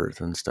bigger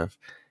earth and stuff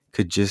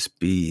could just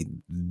be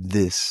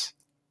this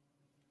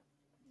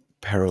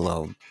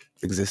parallel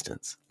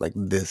existence. Like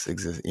this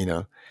exist,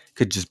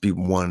 could just be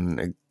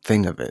one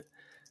thing of it.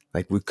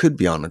 Like we could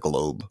be on a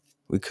globe.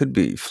 We could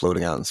be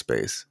floating out in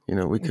space.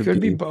 We It could could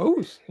be be,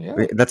 both.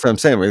 Yeah. that's what I'm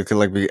saying. We could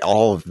like be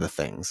all of the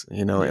things,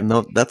 Yeah. and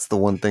that's the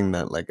one thing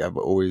that like I've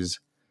always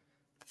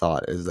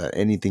thought is that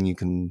anything you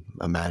can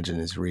imagine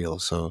is real.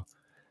 So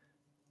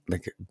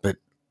like, but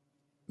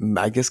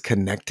I guess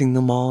connecting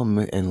them all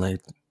and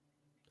like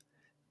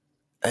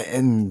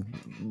and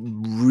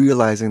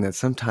realizing that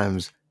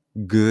sometimes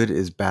good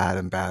is bad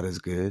and bad is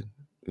good,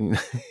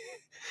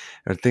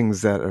 or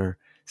things that are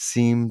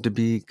seem to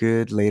be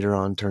good later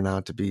on turn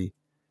out to be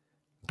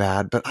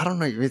bad. But I don't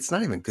know. It's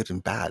not even good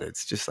and bad.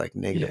 It's just like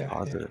negative, Yeah.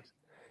 Yeah. positive.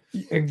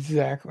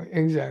 Exactly,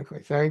 exactly.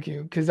 Thank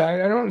you. Because I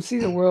don't see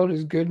the world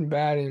as good and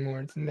bad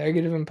anymore. It's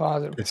negative and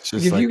positive. It's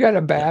Like just if like you got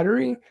a yeah,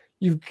 battery,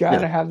 you've got yeah,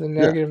 to have the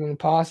yeah, negative and the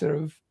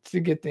positive to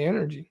get the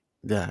energy.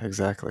 yeah.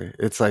 Exactly.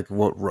 It's like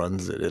what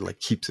runs it. It like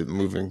keeps it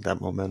moving,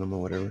 that momentum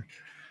or whatever.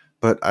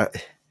 But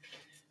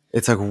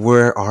it's like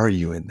where are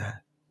you in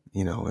that?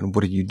 And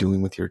what are you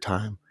doing with your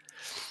time?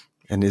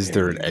 And is There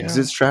there an you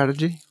exit go.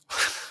 strategy?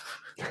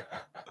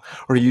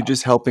 Or are you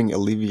just helping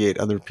alleviate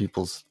other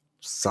people's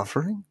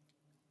suffering?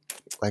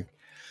 Like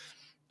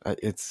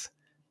it's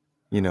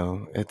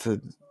it's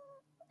a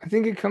I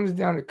think it comes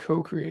down to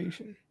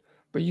co-creation,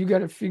 but you got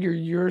to figure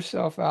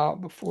yourself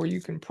out before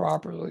you can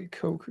properly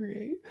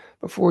co-create,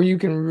 before you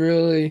can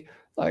really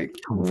like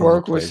come from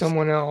a work with place.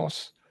 someone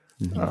else.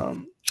 Hmm.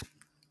 Um,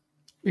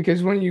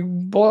 because when you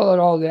boil it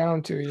all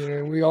down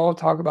to, we all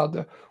talk about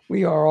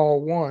we are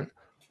all one.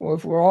 Well,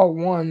 if we're all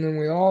one, then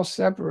we all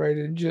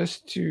separated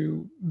just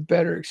to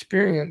better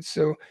experience.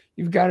 So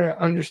you've got to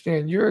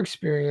understand your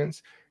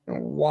experience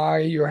and why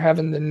you're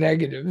having the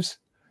negatives.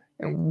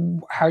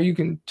 and how you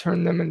can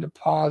turn them into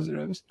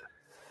positives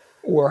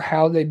or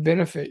how they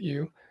benefit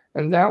you.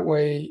 And that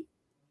way,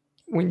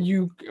 when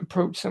you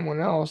approach someone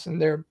else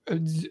and they're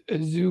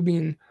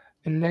exuding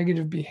a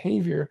negative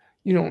behavior,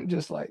 you don't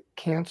just like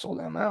cancel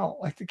them out.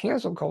 Like the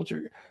cancel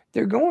culture,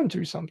 they're going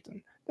through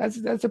something.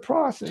 That's a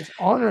process.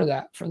 Honor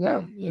that for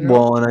them, you know?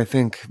 Well, and I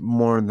think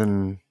more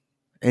than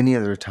any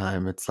other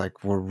time, it's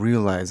like we're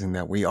realizing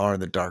that we are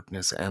the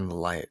darkness and the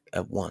light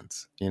at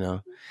once, you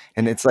know?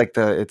 And Yeah. it's like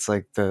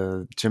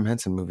the Jim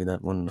Henson movie,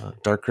 that one,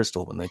 Dark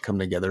Crystal, when they come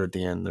together at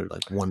the end, they're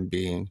like one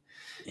being,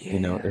 you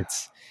know, Yeah.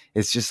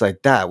 it's just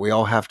like that. We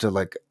all have to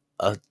like,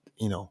 uh,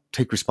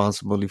 take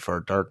responsibility for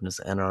our darkness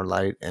and our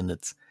light, and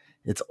it's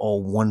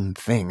all one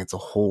thing. It's a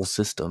whole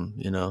system,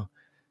 you know?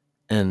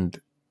 And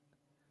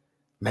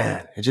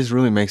man, it just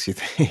really makes you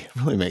think,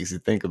 really makes you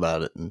think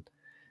about it. And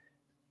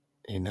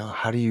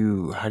how do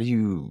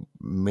you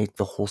make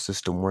the whole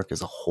system work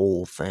as a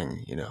whole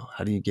thing?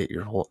 How do you get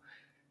your whole,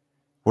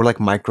 we're like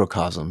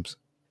microcosms,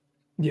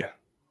 Yeah.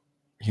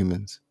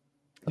 humans,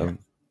 Yeah. of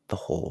the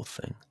whole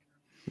thing.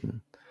 And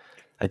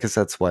I guess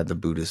that's why the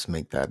Buddhists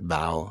make that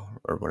vow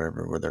or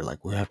whatever, where they're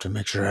like, we have to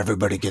make sure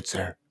everybody gets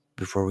there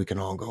before we can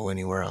all go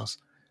anywhere else.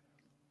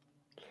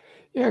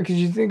 Yeah, because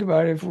you think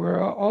about it, if we're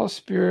all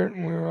spirit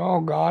and we were all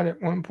God at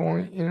one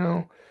point,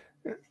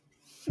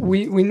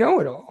 we know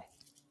it all.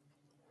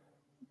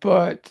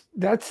 But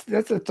that's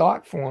a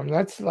thought form.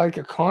 That's like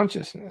a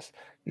consciousness.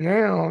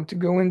 Now to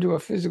go into a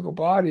physical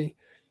body,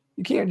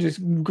 you can't just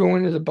go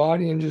into the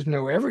body and just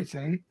know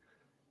everything.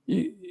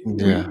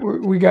 Yeah.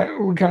 We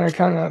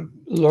kind of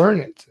learn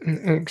it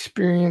and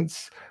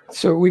experience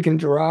so we can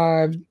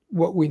derive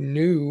what we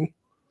knew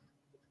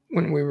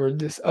when we were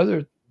this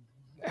other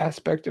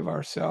aspect of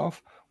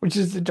ourself, which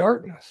is the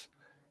darkness.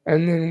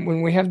 And then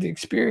when we have the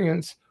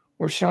experience,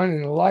 we're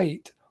shining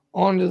light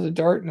onto the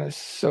darkness.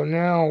 So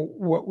now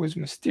what was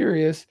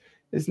mysterious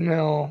is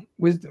now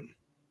wisdom.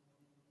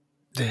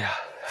 Yeah.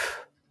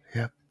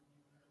 Yep.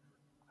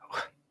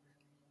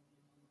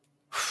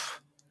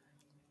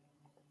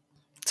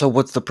 So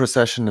what's the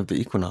procession of the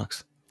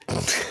equinox?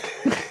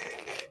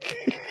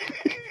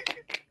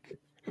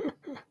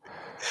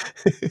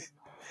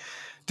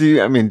 Do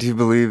you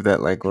believe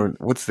that, like, or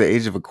what's the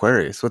age of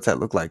Aquarius? What's that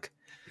look like?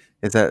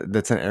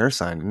 That's an air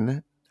sign, isn't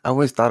it? I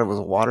always thought it was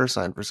a water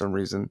sign for some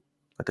reason.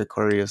 Like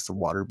Aquarius, the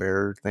water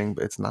bearer thing,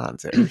 but it's not.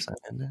 It's an air sign,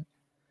 isn't it?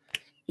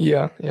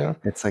 Yeah, yeah.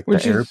 It's like the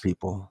Which air is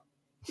people.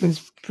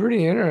 it's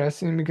pretty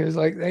interesting because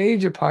like the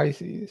age of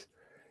Pisces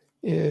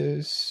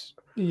is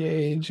the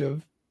age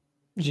of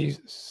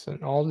Jesus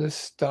and all this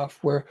stuff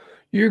where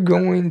you're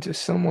going to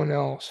someone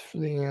else for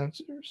the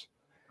answers.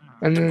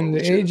 And then Oh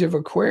the shit. age of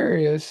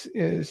Aquarius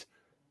is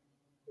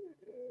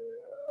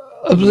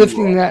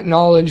uplifting that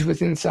knowledge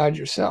within inside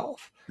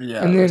yourself.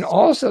 Yeah, And then that's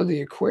also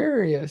the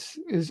Aquarius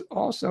is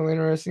also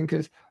interesting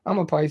because I'm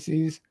a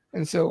Pisces,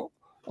 and so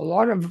a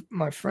lot of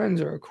my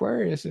friends are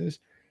Aquariuses.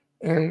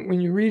 And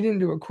when you read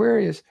into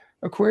Aquarius,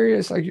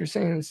 like you're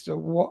saying, it's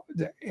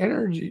the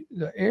energy,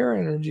 the air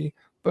energy,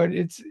 but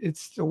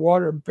it's the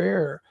water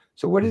bearer.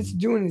 So what it's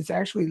doing is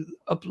actually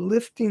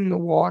uplifting the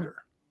water.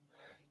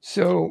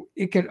 So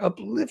it can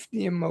uplift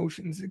the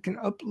emotions. It can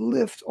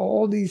uplift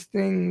all these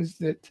things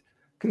that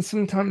can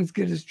sometimes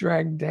get us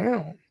dragged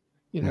down,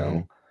 you mm-hmm.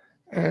 know.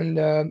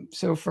 And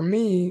so for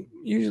me,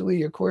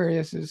 usually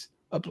Aquarius is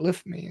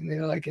uplift me and they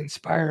like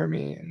inspire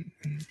me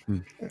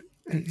and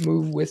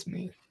move with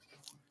me.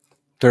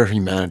 They're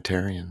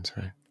humanitarians,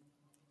 right?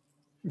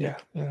 Yeah,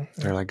 yeah,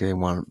 They're yeah. like, they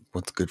want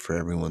what's good for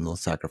everyone. They'll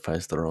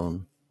sacrifice their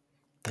own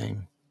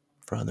thing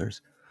for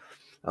others.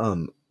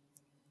 Um,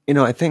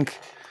 I think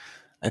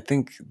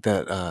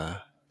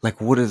that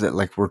like, what is it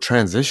like? We're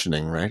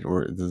transitioning, right?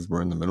 We're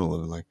in the middle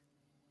of like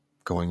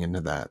going into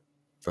that,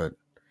 but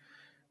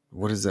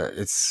what is that?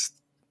 It's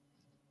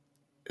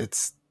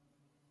it's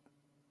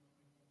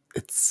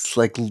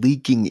like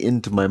leaking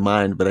into my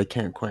mind, but I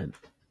can't quite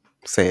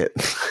say it.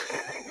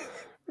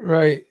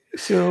 Right.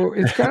 So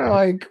it's kind of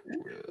like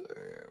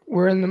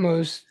we're in the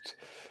most,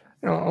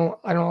 I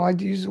don't like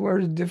to use the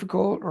word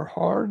difficult or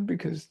hard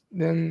because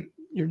then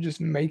you're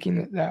just making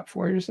it that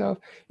for yourself.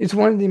 It's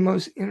one of the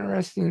most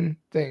interesting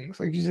things.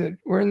 Like you said,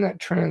 we're in that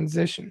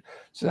transition.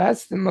 So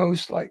that's the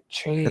most like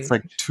It's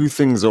like change. two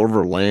things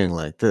overlaying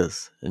like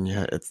this, and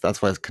yeah,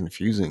 that's why it's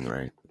confusing,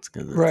 right? It's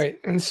because it's Right.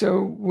 And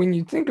so when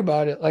you think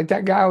about it, like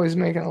that guy was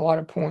making a lot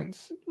of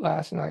points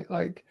last night.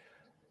 Like,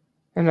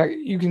 and like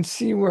you can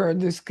see where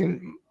this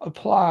can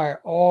apply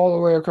all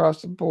the way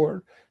across the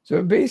board. So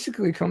it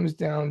basically comes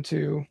down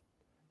to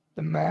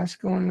the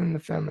masculine and the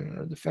feminine,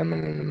 or the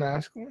feminine and the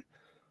masculine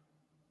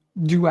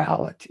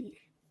duality.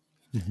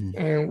 mm-hmm.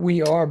 And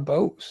we are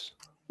both.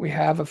 We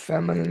have a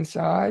feminine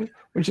side,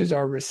 which is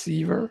our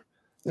receiver.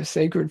 The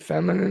sacred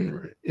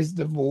feminine is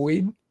the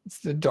void, it's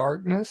the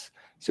darkness.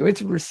 So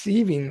it's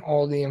receiving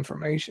all the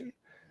information.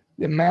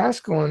 The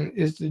masculine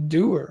is the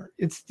doer,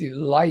 it's the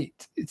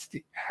light, it's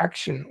the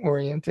action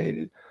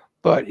orientated.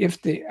 But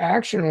if the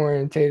action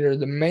orientated, or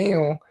the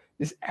male,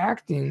 is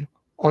acting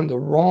on the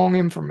wrong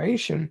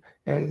information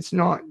and it's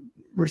not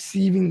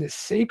receiving the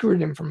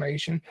sacred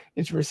information,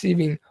 it's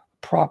receiving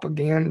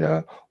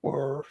propaganda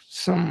or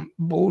some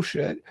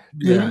bullshit,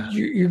 then Yeah.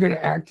 you're going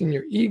to act in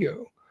your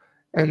ego.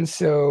 And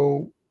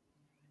so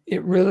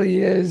it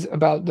really is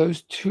about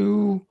those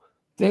two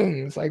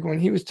things. Like when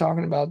he was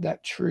talking about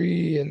that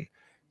tree and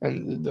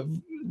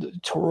the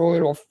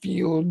toroidal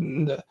field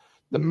and the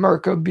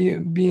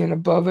Merkaba being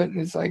above it, and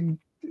it's like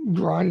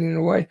grinding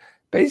away.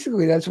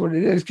 Basically, that's what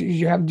it is, because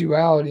you have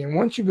duality, and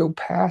once you go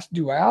past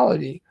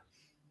duality,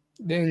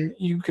 then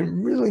you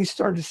can really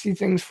start to see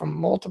things from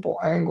multiple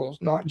angles,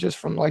 not just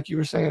from, like you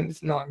were saying,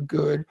 it's not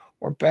good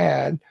or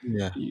bad.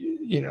 Yeah.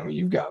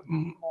 You've got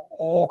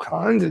all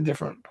kinds of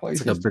different It's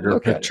like a places to bigger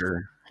look at it.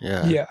 picture.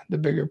 Yeah. Yeah, the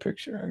bigger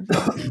picture,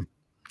 exactly.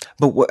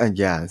 But what,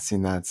 yeah, see,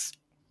 that's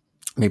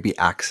maybe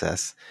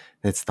access.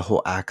 It's the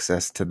whole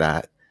access to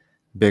that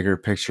bigger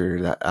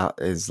picture that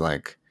is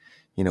like,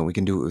 we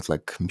can do it with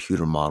like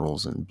computer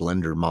models and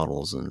blender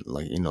models and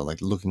like,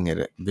 like looking at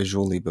it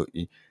visually, but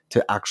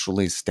to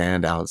actually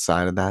stand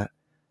outside of that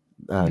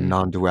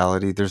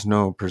non-duality, there's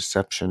no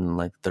perception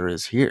like there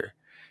is here.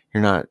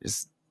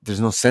 There's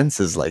no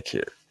senses like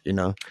here,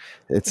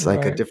 it's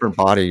like a Right. different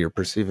body you're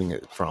perceiving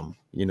it from,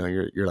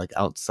 you're like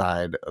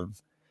outside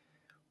of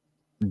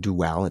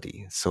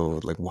duality.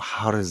 So like,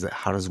 how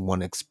does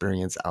one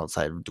experience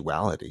outside of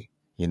duality,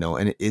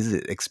 and is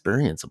it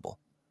experienceable?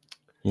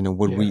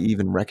 Would we Yeah.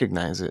 even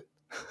recognize it?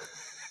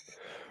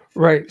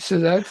 Right. So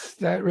that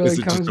Is really it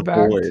just comes a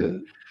back void?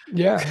 to,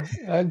 yeah,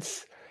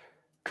 that's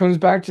comes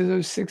back to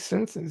those six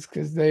senses,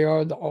 because they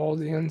are all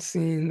the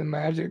unseen, the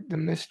magic, the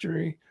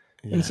mystery.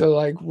 And Yeah. so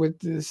like with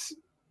this,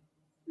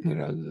 you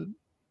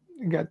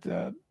got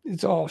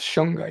it's all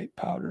shungite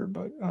powder,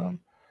 but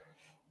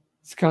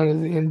it's kind of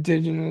the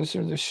indigenous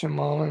or the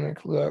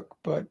shamanic look,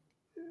 but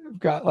I've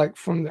got like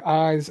from the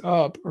eyes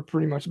up are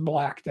pretty much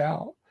blacked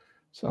out.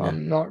 So Yeah.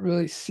 I'm not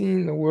really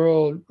seeing the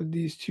world with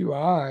these two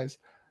eyes.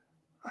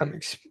 I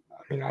mean,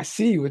 I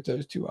see with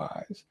those two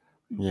eyes.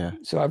 Yeah.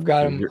 So I've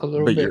got them a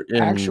little But you're bit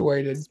in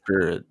actuated,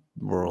 spirit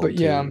but world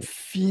yeah, I'm too.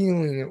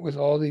 feeling it with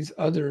all these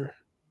other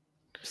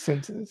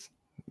senses,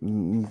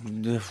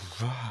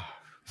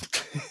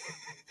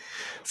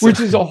 So, which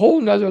is a whole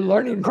nother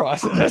learning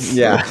process.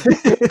 yeah.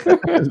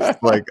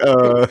 It's like,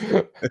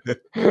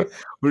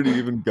 where do you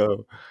even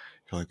go?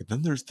 You're like,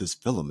 then there's this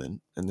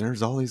filament and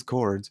there's all these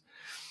cords.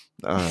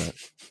 But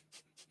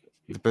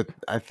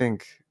I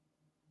think,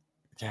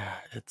 yeah,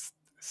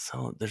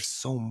 there's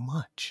so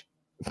much.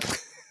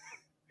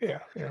 Yeah.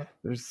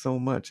 There's so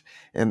much.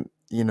 And,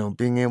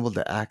 being able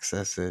to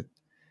access it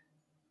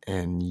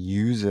and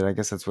use it, I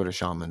guess that's what a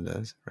shaman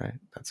does, right?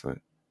 That's what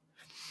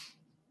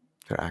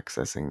they're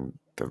accessing,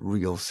 the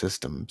real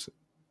systems.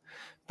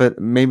 But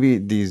maybe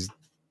these,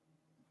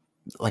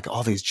 like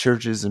all these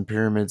churches and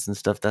pyramids and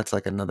stuff, that's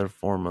like another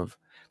form of,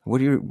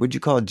 would you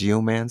call it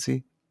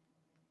geomancy?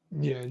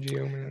 Yeah,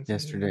 geomancy.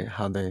 Yesterday,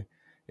 how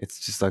it's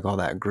just like all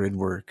that grid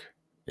work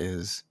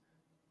is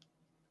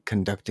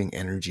conducting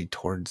energy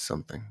towards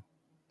something.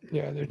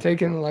 Yeah, they're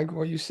taking, like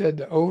what you said,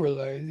 the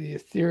overlay, the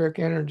etheric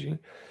energy,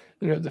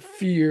 the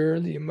fear,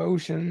 the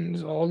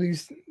emotions, all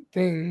these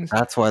things.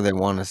 That's why they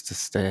want us to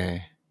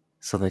stay,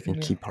 so they can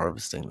Yeah. keep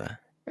harvesting that.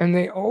 And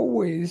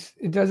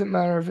it doesn't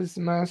matter if it's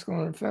the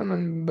masculine or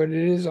feminine, but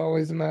it is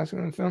always the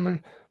masculine and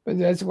feminine. But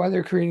that's why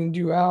they're creating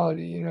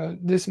duality,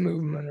 this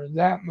movement or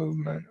that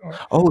movement.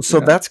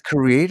 So that's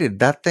created.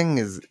 That thing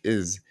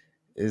is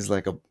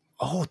like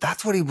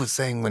that's what he was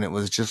saying when it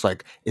was just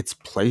like it's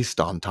placed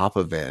on top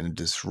of it and it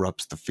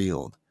disrupts the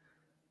field.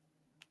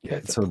 Yeah,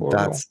 it's a So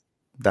portal.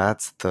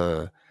 that's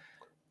the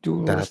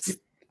Dualistic.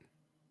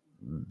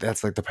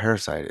 that's like the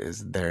parasite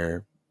is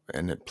there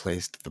and it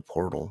placed the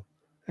portal.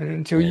 And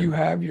until you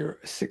have your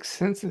six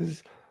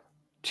senses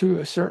to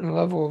a certain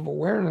level of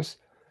awareness,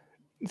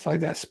 it's like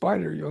that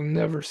spider. You'll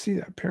never see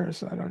that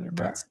parasite on your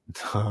back.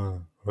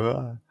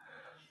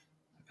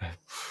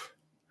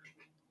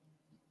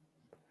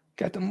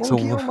 Got the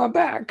monkey on my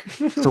back.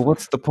 So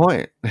what's the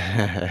point?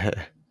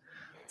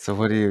 So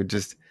what are you,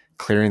 just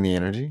clearing the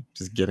energy,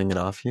 just getting it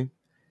off you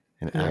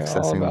and All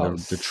accessing about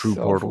the true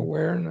portal?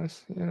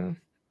 self-awareness. Yeah.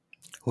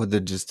 Would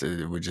it just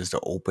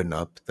open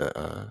up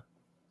the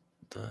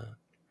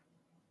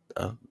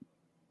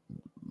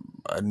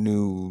a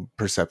new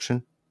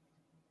perception?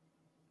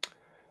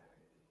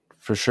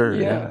 For sure,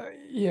 yeah.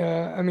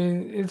 Yeah. I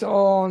mean, it's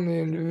all on the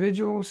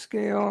individual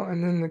scale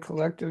and then the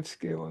collective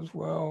scale as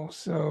well.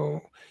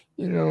 So,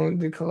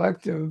 the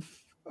collective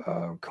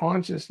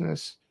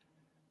consciousness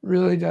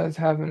really does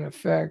have an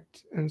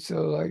effect. And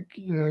so, like,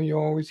 you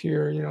always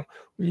hear,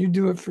 when you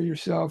do it for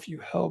yourself, you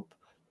help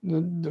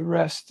the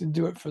rest to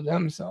do it for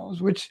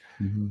themselves, which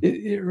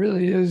it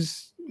really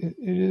is. It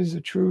is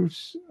a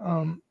truth.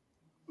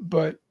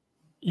 But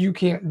you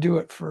can't do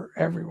it for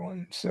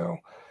everyone. So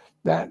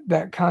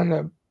that kind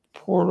of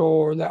portal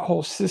or that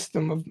whole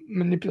system of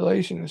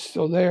manipulation is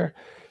still there.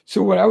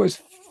 So what I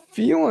was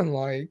feeling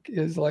like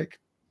is like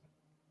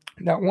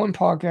that one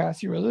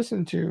podcast you were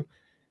listening to.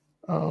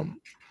 I'm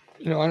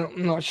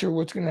not sure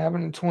what's going to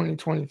happen in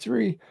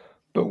 2023,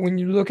 but when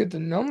you look at the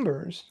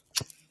numbers,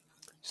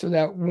 So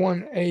that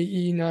one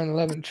AE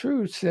 9/11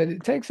 truth said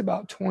it takes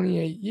about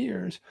 28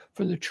 years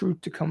for the truth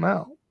to come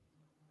out.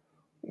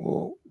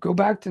 Well, go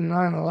back to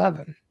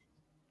 9/11.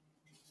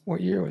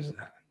 What year was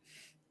that?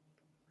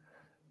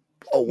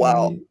 Oh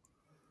wow.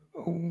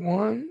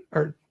 2001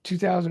 or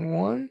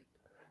 2001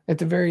 at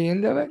the very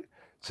end of it.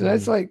 So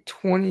that's Mhm. like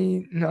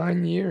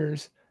 29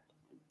 years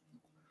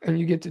and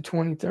you get to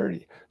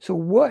 2030. So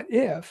what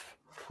if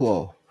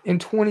Whoa. in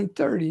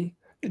 2030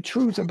 the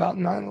truth about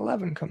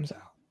 9/11 comes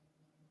out?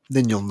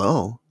 Then you'll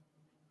know.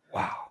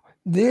 Wow.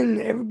 Then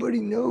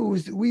everybody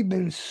knows that we've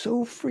been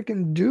so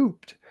freaking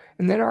duped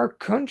and that our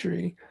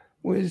country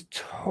was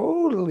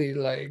totally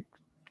like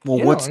Well,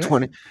 in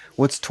on it.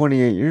 what's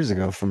 28 years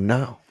ago from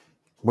now?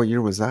 What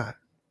year was that?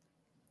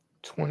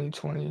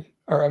 2020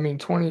 or I mean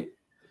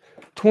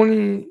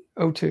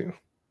 2002.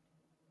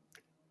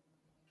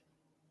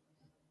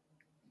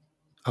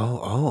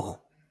 Oh.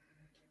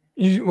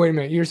 You wait a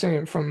minute, you're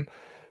saying from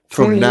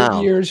From 28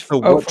 now. years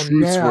So from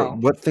now.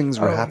 what things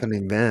were Oh,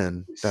 happening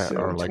then that so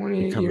are like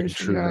 28 becoming years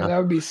from true now, now? that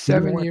would be You know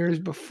 7 what? years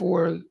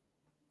before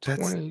That's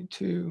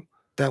 22.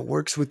 that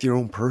works with your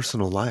own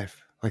personal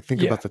life. Like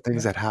think Yeah, about the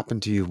things yeah, that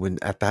happened to you when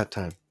at that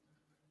time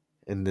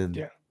and then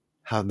yeah,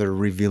 how they're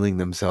revealing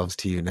themselves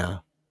to you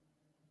now.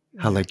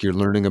 How yeah, like you're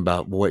learning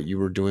about what you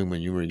were doing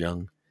when you were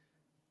young.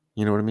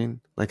 You know what I mean?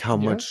 Like how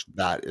yeah. much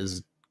that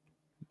is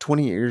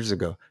 20 years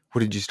ago. What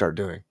did you start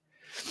doing?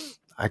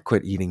 I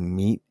quit eating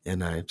meat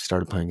and I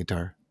started playing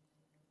guitar.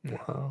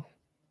 Wow.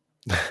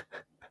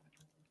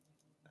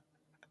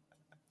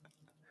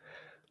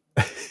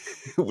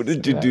 What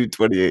did you That do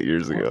 28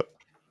 years well, ago?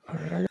 all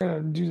right, I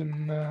gotta do the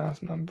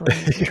math. My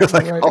brain's You're not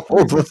like, right how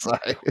old freaking. was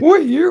I?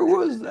 What year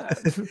was that?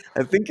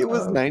 I think it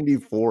was uh,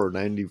 94,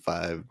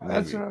 95,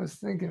 that's maybe. what I was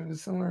thinking. It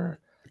was somewhere.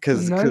 So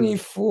Because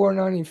 94,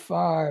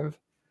 95.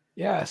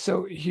 Yeah.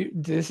 So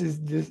this is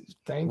this.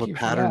 Thank what you for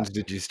patterns that.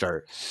 did you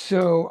start?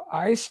 So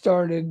I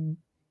started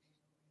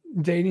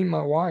dating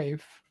my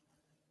wife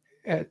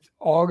at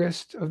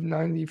August of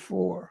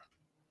 94.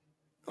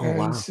 Oh, And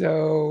wow.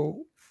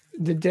 so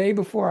the day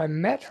before I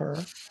met her,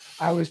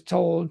 I was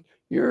told,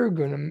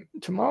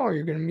 tomorrow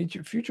you're gonna meet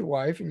your future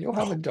wife and you'll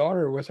have a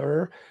daughter with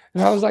her.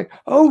 And I was like,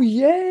 oh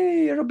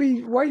yay, it'll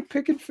be white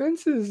picket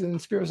fences.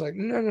 And Spirit was like,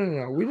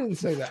 no, we didn't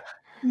say that.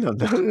 No,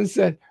 no. And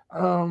said,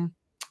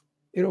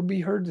 it'll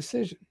be her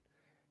decision.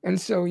 And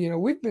so,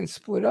 we've been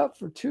split up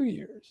for 2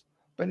 years,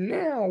 but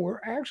now we're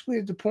actually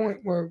at the point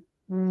where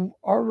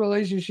our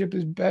relationship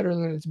is better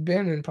than it's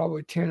been in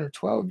probably 10 or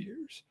 12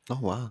 years. Oh,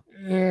 wow.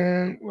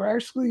 And we're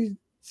actually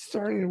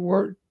starting to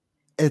work.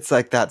 It's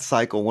like that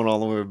cycle went all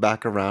the way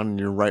back around and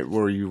you're right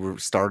where you were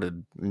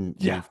started when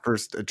Yeah. you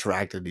first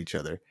attracted each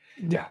other.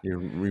 Yeah. You're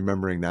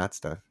remembering that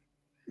stuff.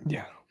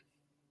 Yeah.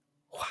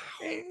 Wow.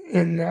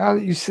 And now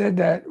that you said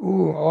that,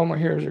 ooh, all my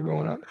hairs are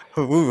going up.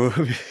 Ooh.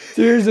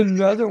 There's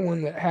another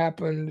one that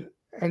happened.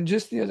 And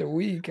just the other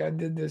week, I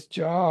did this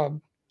job.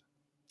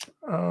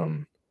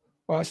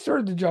 Well, I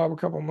started the job a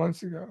couple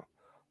months ago,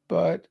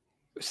 but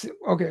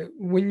okay,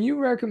 when you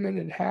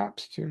recommended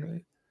HAPS to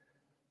me,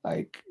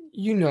 like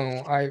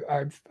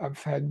I've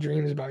had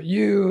dreams about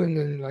you, and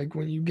then like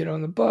when you get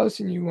on the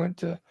bus and you went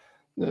to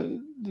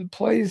the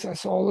place, I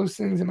saw those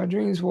things in my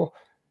dreams. Well,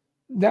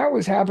 that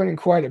was happening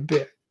quite a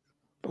bit,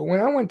 but when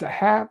I went to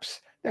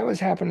HAPS, that was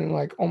happening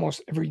like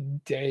almost every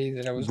day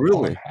that I was on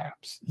Really?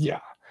 HAPS.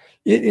 Yeah,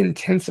 it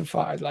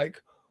intensified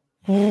like.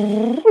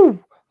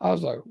 I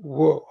was like,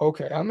 whoa,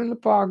 okay, I'm in the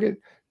pocket.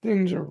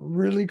 Things are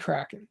really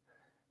cracking.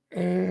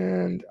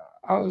 And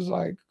I was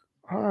like,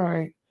 all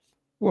right.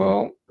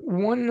 Well,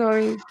 one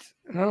night,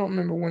 and I don't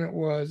remember when it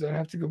was. I'd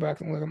have to go back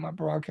and look at my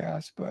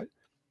broadcast, but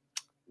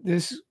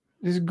this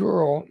this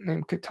girl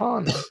named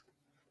Katana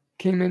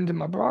came into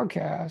my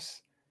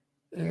broadcast,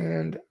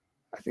 and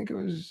I think it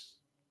was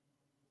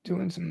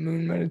doing some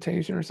moon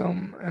meditation or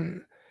something.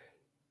 And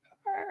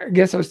I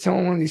guess I was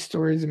telling one of these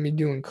stories of me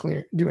doing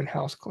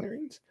house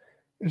clearings.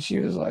 And she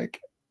was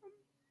like,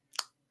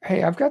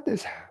 hey, I've got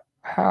this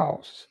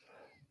house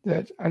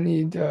that I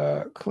need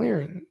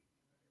clearing.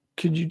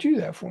 Could you do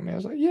that for me? I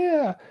was like,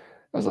 yeah.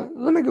 I was like,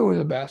 let me go to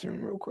the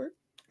bathroom real quick.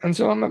 And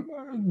so I'm gonna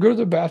go to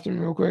the bathroom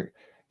real quick.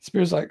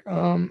 Spirit's like,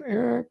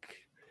 Eric,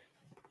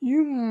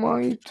 you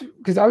might,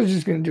 because I was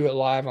just gonna do it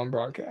live on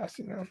broadcast.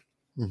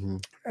 Mm-hmm.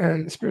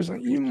 And Spirit's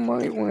like, you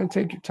might want to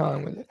take your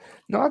time with it.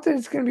 Not that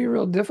it's gonna be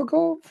real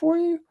difficult for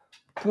you,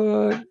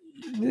 but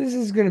this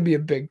is gonna be a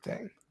big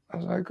thing. I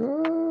was like,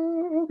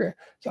 oh, okay.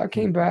 So I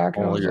came back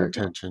and I All was your like,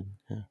 attention.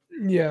 Yeah.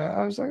 yeah,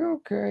 I was like,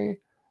 okay.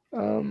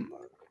 Um,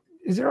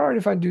 is it all right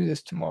if I do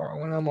this tomorrow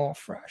when I'm all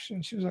fresh?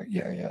 And she was like,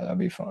 yeah, that'll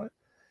be fine.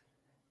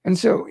 And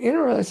so,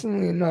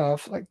 interestingly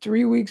enough, like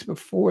 3 weeks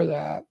before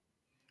that,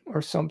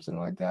 or something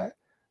like that,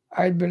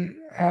 I'd been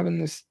having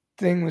this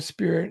thing with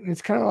spirit. And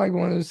it's kind of like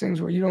one of those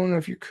things where you don't know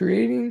if you're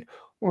creating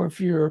or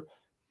if you're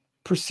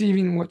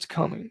perceiving what's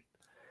coming.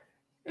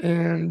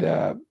 And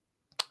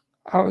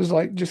I was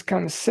like, just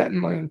kind of setting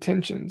my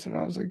intentions. And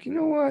I was like, you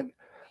know what?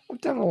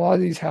 I've done a lot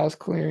of these house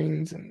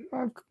clearings and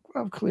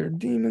I've cleared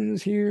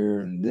demons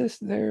here and this,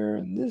 there,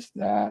 and this,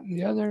 that, and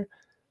the other.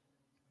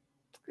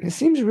 And it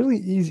seems really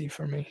easy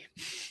for me.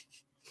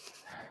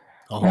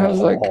 And I was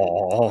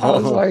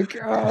Oh. like,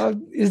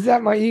 is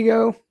that my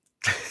ego?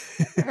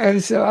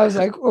 And so I was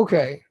like,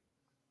 okay,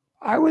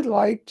 I would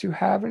like to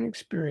have an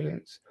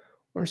experience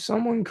where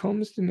someone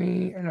comes to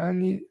me and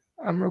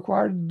I'm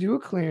required to do a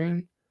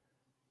clearing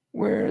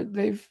where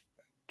they've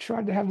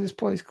tried to have this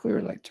place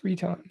cleared like 3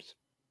 times.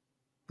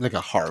 Like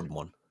a hard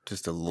one.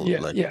 Just a little,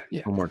 Yeah, like, yeah, a yeah.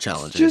 little more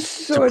challenging Just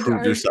to so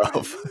prove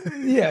yourself.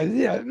 yeah,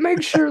 yeah.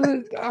 Make sure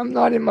that I'm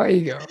not in my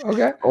ego,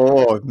 okay?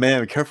 Oh, man,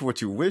 be careful what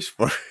you wish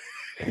for.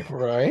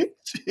 Right?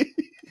 Jeez.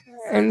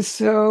 And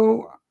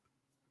so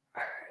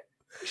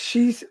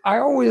I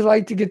always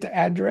like to get the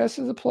address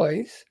of the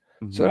place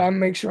so that I Mhm.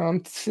 make sure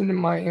I'm sending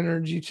my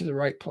energy to the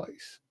right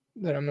place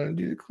that I'm going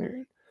to do the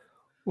clearing.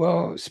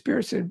 Well,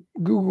 Spirit said,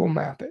 Google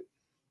map it.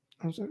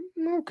 I was like,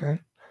 okay.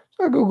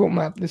 So I Google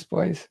mapped this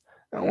place.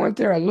 I went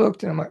there, I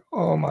looked, and I'm like,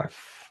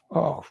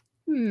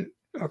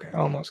 okay, I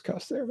almost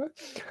cussed there, but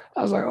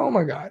I was like, oh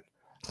my God.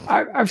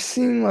 I've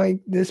seen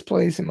like this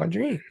place in my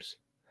dreams.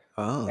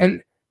 Oh,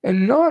 And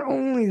not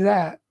only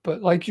that,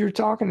 but like you're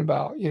talking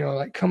about,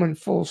 like coming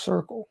full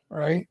circle,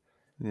 right?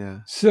 yeah.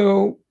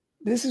 So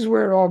this is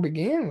where it all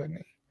began with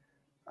me.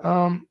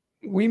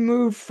 We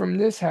moved from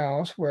this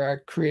house where I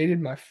created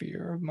my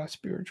fear of my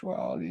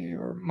spirituality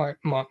or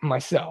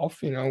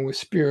myself, with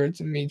spirits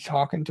and me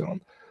talking to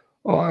them.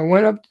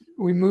 Well,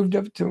 we moved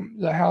up to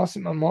the house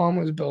that my mom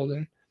was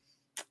building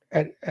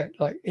at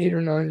like 8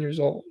 or 9 years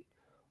old.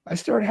 I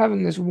started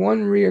having this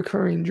one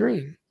reoccurring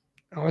dream.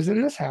 I was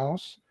in this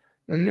house.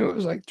 I knew it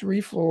was like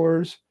 3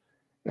 floors.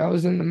 And I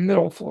was in the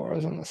middle floor. I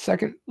was on the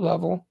second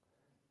level.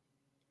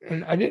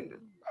 And I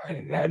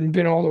hadn't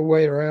been all the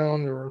way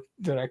around or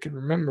that I could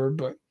remember,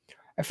 but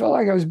I felt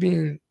like I was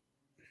being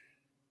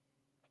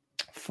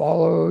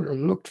followed or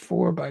looked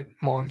for by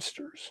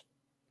monsters.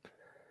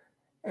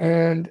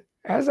 And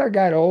as I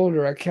got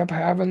older, I kept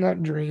having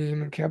that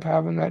dream and kept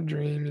having that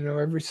dream,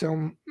 every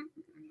so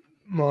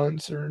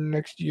months or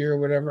next year, or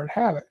whatever, I'd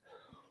have it.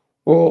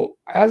 Well,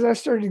 as I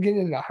started to get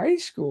into high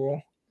school,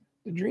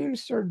 the dream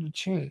started to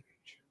change.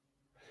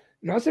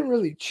 Nothing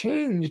really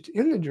changed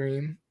in the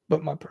dream,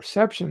 but my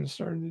perception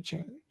started to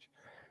change.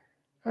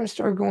 I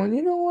started going,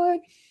 you know what?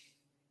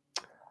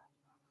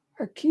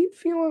 I keep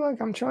feeling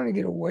like I'm trying to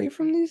get away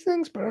from these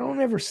things, but I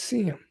don't ever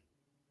see them.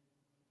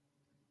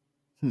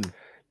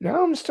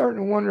 Now I'm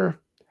starting to wonder,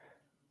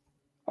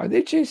 are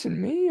they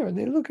chasing me? Are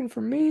they looking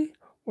for me?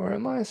 Or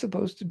am I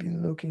supposed to be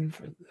looking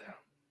for them?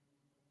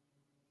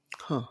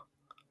 Huh.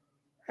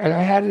 And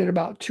I had it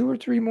about 2 or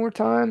 3 more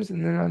times,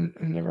 and then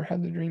I never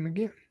had the dream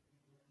again.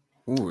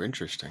 Ooh,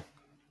 interesting.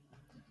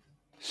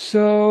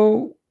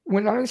 So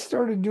when I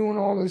started doing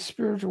all this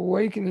spiritual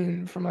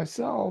awakening for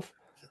myself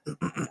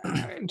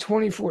in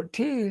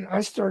 2014,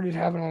 I started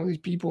having all these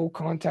people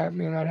contact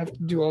me, and I'd have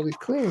to do all these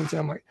clearings. And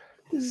I'm like,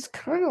 this is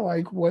kind of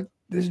like what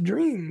this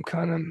dream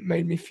kind of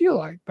made me feel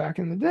like back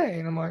in the day.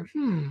 And I'm like,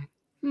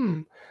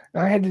 And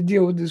I had to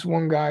deal with this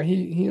one guy.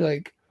 He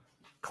like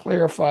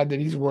clarified that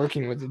he's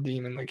working with a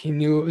demon. Like he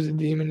knew it was a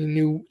demon. He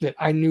knew that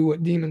I knew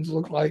what demons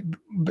looked like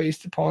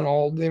based upon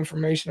all the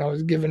information I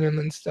was giving him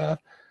and stuff.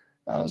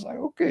 I was like,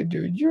 okay,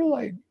 dude, you're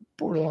like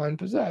borderline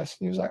possessed.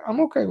 And he was like,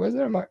 I'm okay with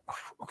it. I'm like,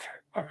 okay,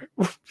 all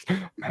right.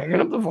 I'm hanging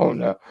up the phone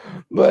now.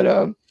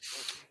 But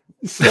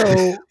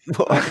so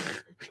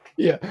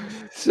yeah.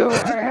 So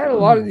I had a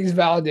lot of these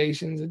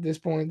validations at this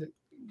point that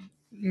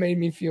made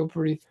me feel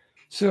pretty.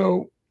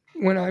 So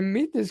when I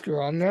meet this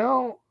girl,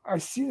 now I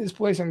see this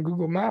place on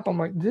Google Map. I'm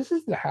like, this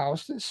is the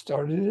house that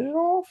started it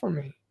all for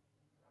me.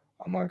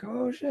 I'm like,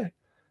 oh shit.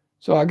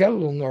 So I got a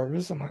little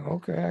nervous. I'm like,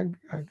 okay,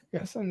 I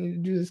guess I need to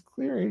do this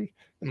clearing.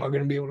 Am I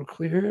going to be able to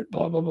clear it?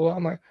 Blah, blah, blah.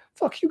 I'm like,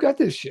 fuck, you got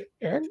this shit,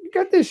 Eric. You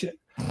got this shit.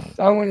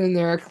 So I went in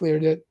there, I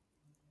cleared it.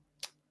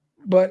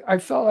 But I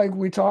felt like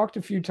we talked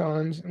a few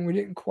times and we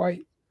didn't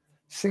quite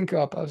sync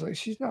up. I was like,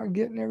 she's not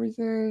getting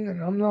everything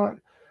and I'm not.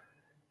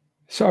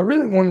 So I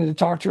really wanted to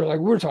talk to her like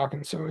we're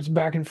talking. So it's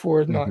back and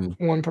forth, not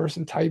one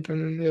person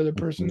typing and the other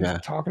person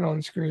talking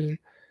on screen.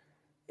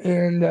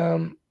 And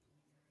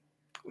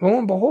lo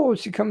and behold,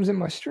 she comes in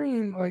my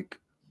stream like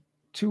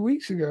 2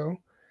 weeks ago.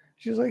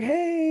 She was like,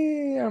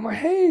 hey, and I'm like,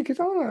 hey,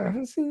 Katana, I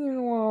haven't seen you in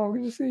a while.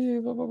 Good to see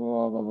you, blah, blah,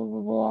 blah, blah, blah,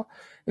 blah, blah.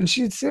 And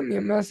she had sent me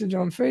a message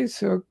on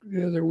Facebook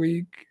the other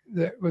week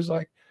that was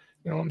like,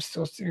 I'm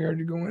still scared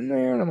to go in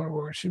there. And I'm like,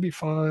 well, it should be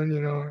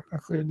fun. I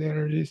cleared the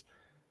energies.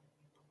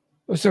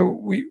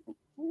 So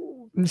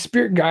the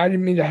spirit guided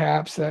me to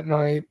Haps that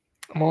night.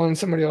 I'm on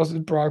somebody else's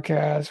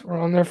broadcast. We're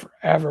on there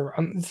forever.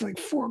 It's like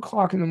 4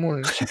 o'clock in the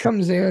morning. She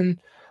comes in.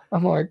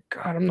 I'm like,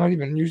 God, I'm not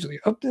even usually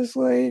up this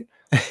late.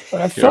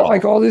 But I felt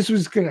like all this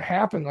was going to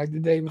happen like the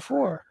day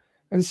before.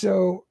 And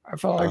so I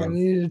felt like I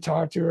needed to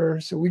talk to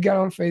her. So we got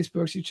on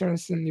Facebook. She's trying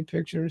to send me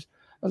pictures.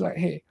 I was like,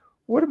 hey,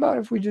 what about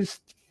if we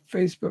just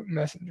Facebook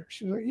Messenger?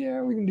 She was like,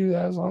 yeah, we can do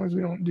that as long as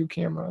we don't do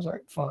camera. I was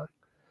like, fine.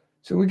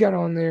 So we got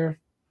on there.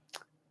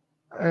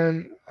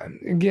 And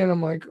again,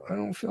 I'm like, I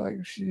don't feel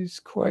like she's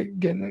quite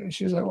getting it. And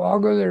she's like, well, I'll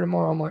go there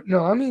tomorrow. I'm like,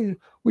 no, I mean,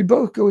 we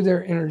both go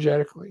there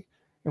energetically.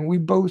 And we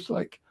both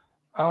like,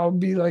 I'll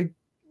be like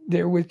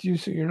there with you,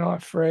 so you're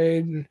not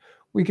afraid, and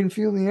we can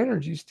feel the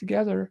energies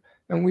together,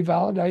 and we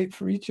validate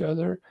for each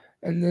other,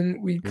 and then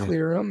we Yeah.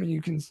 clear them, and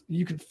you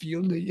can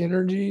feel the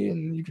energy,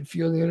 and you can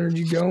feel the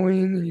energy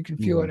going, and you can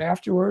feel it Mhm.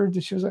 afterwards.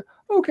 And she was like,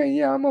 okay,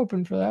 yeah, I'm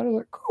open for that. I was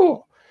like,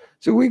 cool.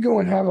 So we go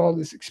and have all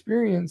this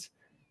experience,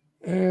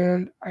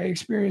 and I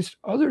experienced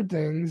other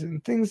things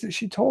and things that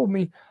she told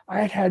me.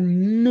 I had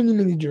many,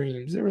 many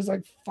dreams. There was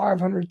like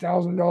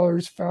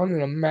 $500,000 found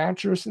in a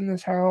mattress in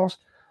this house.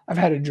 I've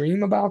had a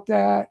dream about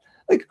that,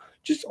 like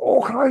just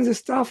all kinds of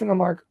stuff. And I'm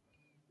like,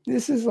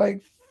 this is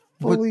like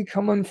What? fully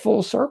coming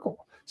full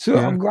circle. So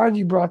Yeah. I'm glad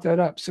you brought that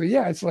up. So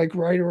yeah, it's like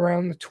right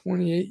around the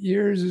 28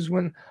 years is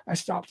when I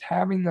stopped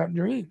having that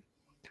dream.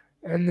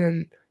 And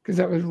then, because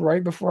that was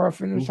right before I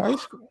finished high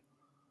school.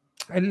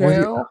 And What?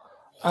 now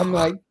I'm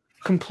like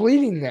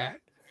completing that.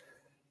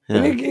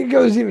 And Yeah. it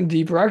goes even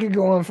deeper. I could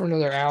go on for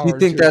another Do you hour or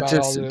think two that about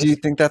all just do you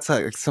this. think that's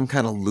like some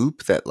kind of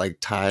loop that like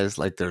ties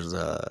like there's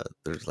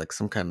like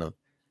some kind of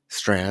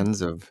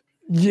strands of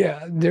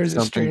Yeah, there's a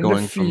something strand of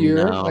going from fear,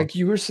 now? like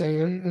you were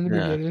saying in the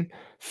Yeah. beginning,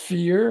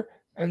 fear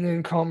and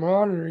then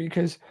camaraderie.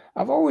 Because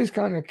I've always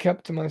kind of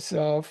kept to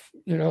myself,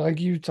 like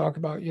you talk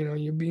about,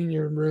 you be in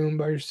your room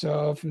by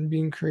yourself and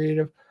being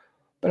creative.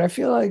 But I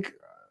feel like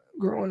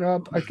growing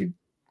up, I could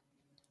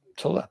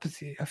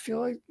telepathy. I feel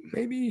like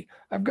maybe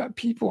I've got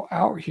people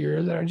out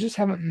here that I just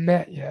haven't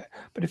met yet.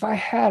 But if I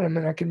had them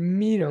and I could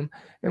meet them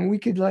and we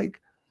could like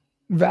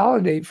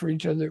validate for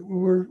each other,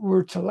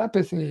 we're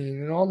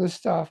telepathying and all this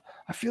stuff.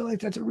 I feel like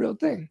that's a real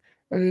thing.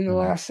 And in the Mhm.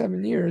 last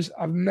 7 years,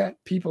 I've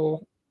met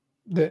people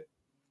that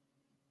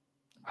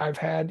I've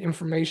had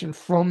information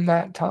from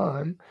that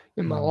time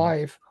in my Mhm.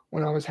 life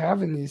when I was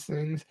having these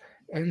things,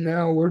 and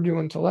now we're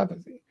doing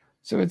telepathy.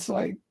 So it's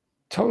like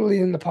totally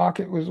in the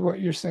pocket was what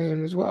you're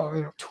saying as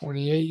well.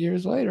 28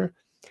 years later,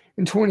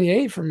 and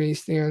 28 for me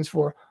stands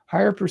for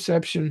higher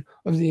perception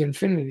of the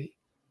infinity,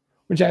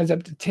 which adds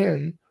up to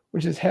 10,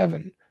 which is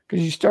heaven.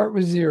 Because you start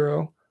with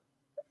 0,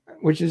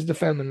 which is the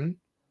feminine,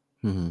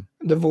 Mhm.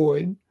 the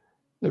void,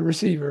 the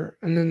receiver,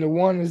 and then the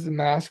 1 is the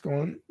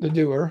masculine, the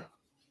doer.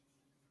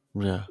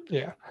 Yeah.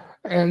 Yeah.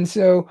 And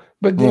so,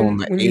 but Well, then and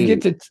the when you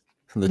get 8,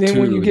 to the then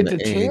when 2 you and get the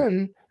to 8.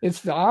 10,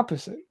 it's the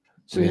opposite.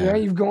 So now Yeah.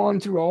 you've gone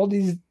through all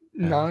these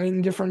Yeah.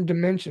 9 different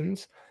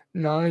dimensions,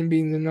 9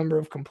 being the number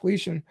of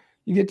completion.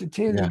 You get to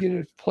 10, you Yeah. get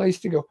a place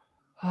to go,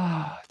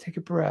 take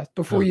a breath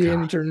before Oh you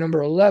god. enter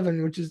number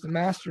 11, which is the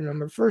master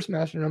number, first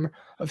master number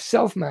of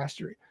self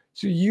mastery.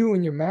 So you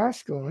and your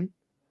masculine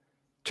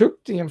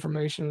took the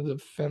information of the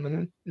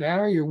feminine.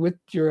 Now you're with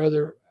your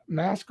other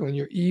masculine,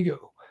 your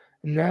ego.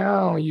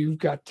 Now you've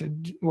got to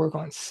work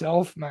on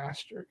self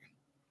mastery.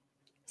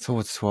 So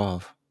what's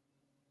 12?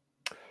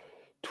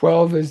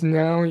 12 is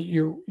now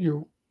you're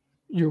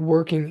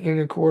working in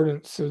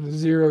accordance. So the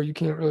 0 you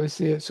can't really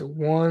see it. So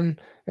 1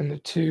 and the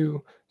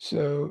 2.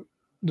 So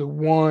the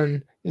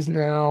 1 is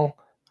now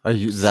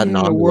Is that seeing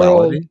the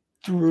world non-duality?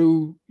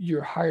 through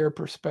your higher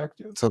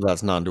perspective. So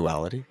that's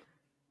non-duality,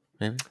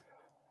 maybe?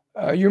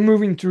 You're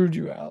moving through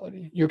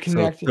duality. You're So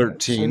connecting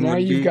it. So 13 now would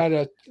you've be got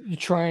a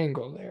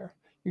triangle there.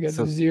 You got the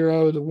so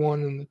 0, the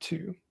 1, and the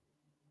 2.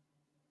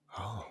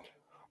 oh.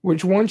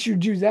 Which once you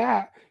do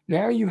that,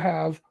 now you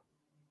have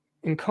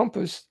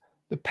encompassed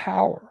the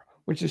power,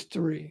 which is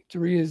 3.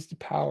 3 is the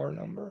power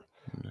number.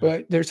 Yeah.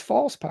 But there's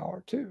false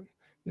power too.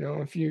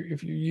 If you're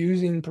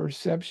using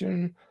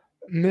perception,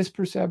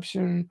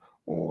 misperception,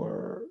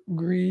 or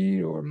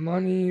greed or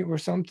money or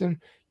something,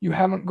 you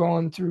haven't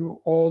gone through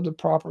all the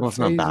proper Well, it's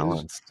not phases.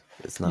 balanced.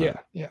 It's Yeah,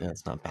 not yeah, yeah,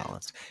 it's not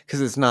balanced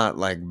because it's not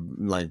like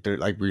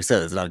we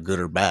said, it's not good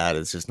or bad,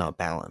 it's just not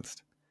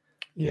balanced,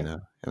 you yeah, know?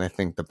 And I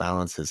think the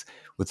balance is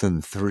within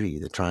 3,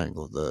 the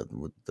triangle,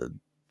 with the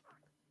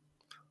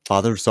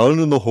Father, Son,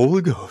 and the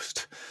Holy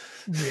Ghost.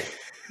 yeah,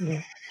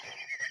 yeah.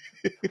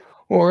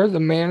 Or the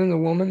man and the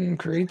woman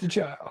create the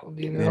child,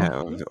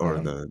 Yeah, or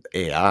Um, the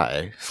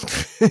AI.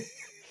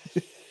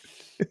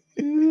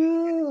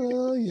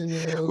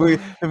 yeah. Wait,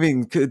 I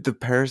mean, could the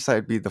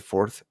parasite be the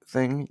 4th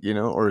thing,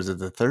 or is it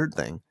the 3rd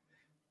thing?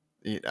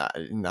 I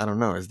don't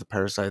know. Is the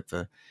parasite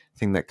the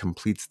thing that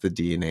completes the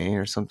DNA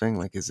or something?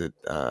 Like, is it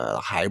a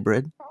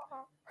hybrid?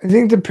 I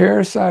think the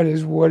parasite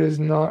is what is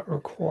not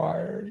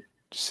required.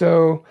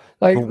 So,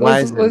 But like, why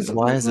let's is it let's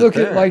why is it look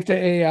at there? like the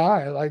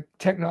AI, like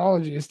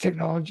technology. Is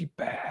technology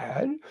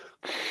bad?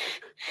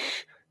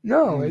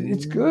 No,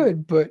 it's Mm,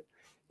 good, but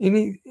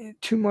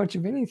too much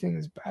of anything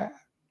is bad.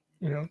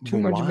 Too but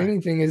much of why?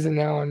 anything is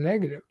now a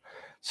negative.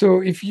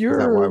 So if Is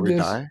that why you're we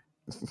this, die?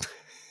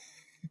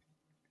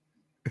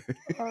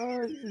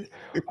 uh,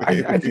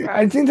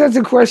 I think that's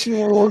a question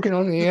we're working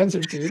on the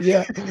answer to.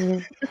 Yeah,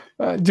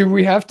 do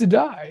we have to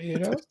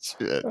die?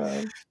 Shit.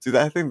 Uh, Dude,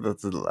 I think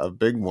that's a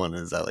big one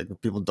is that like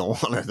people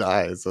don't want to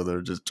die, so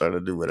they're just trying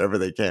to do whatever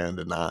they can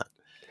to not.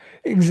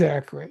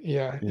 Exactly.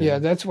 Yeah. Yeah. Yeah.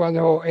 That's why the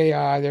whole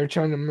AI, they're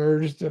trying to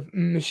merge the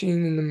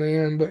machine and the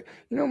man, but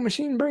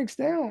machine breaks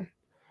down.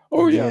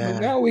 Oh yeah, but Yeah.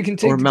 now we can Or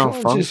take the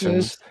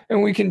consciousness malfunctions.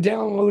 and we can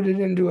download it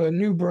into a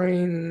new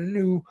brain and a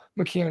new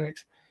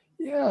mechanics.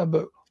 Yeah,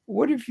 but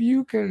what if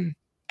you can?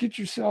 get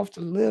yourself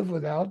to live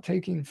without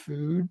taking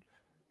food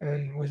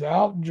and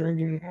without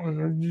drinking.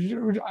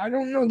 I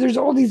don't know. There's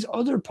all these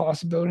other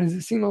possibilities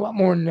that seem a lot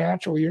more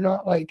natural. You're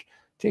not like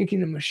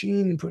taking a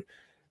machine and put.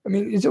 I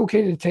mean, it's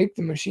okay to take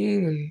the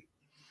machine and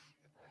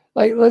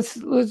like let's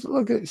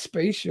look at a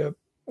spaceship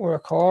or a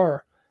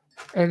car,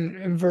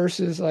 and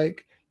versus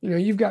like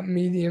you've got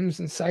mediums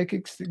and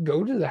psychics that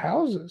go to the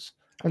houses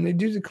and they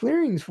do the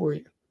clearings for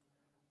you.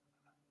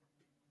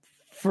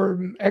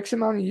 For X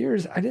amount of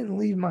years, I didn't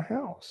leave my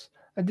house.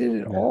 I did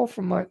it Yeah. all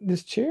from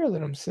this chair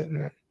that I'm sitting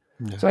in.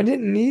 Yeah. So I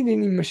didn't need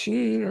any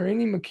machine or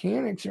any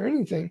mechanics or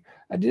anything.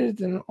 I did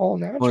it in all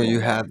natural. Well, you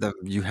had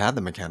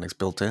the mechanics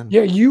built in.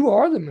 Yeah, you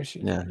are the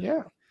machine. Yeah.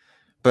 Yeah.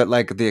 But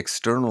like the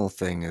external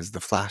thing is the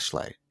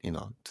flashlight,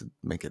 to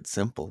make it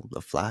simple,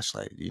 the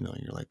flashlight,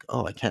 you're like,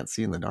 oh, I can't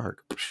see in the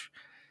dark.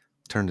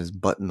 Turn this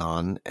button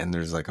on and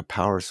there's like a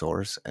power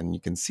source and you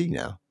can see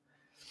now,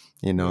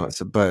 Yeah.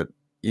 So, but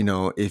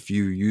if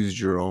you used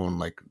your own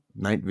like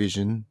night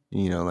vision,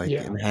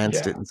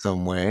 enhanced it in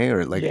some way,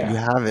 or like you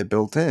have it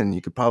built in,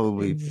 you could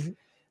probably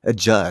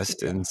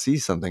adjust and see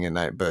something at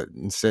night, but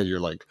instead you're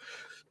like,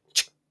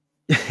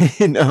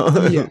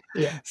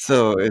 Yeah.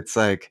 So it's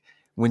like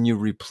when you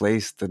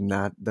replace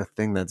the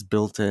thing that's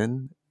built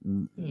in,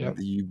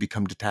 you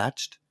become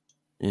detached,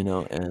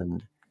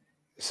 and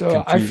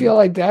so confused. I feel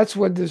like that's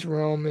what this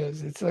realm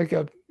is. It's like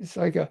a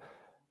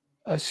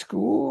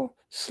school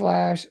 /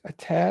 a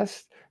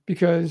test,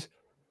 because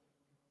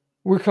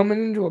we're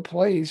coming into a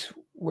place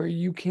where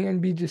you can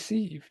be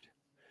deceived.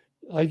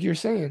 Like you're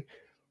saying,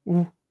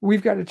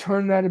 we've got to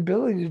turn that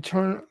ability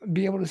to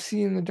be able to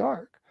see in the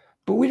dark,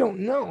 but we don't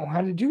know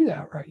how to do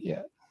that right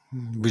yet.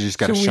 We just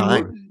got to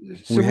shine.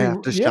 We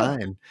have to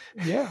shine.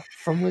 Yeah,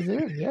 from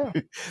within. Yeah.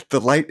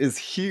 The light is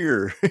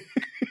here.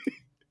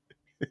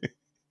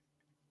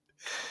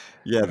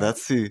 Yeah,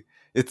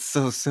 it's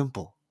so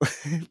simple.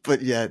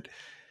 But yet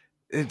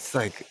it's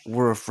like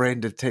we're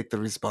afraid to take the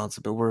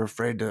responsibility. We're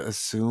afraid to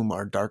assume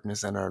our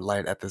darkness and our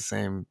light at the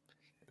same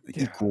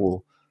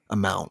equal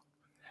amount.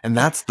 And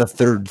that's the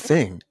third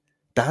thing.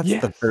 That's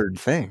the third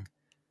thing.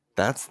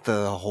 That's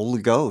the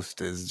Holy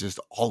Ghost, is just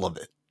all of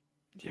it.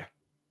 Yeah.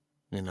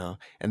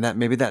 And that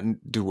maybe that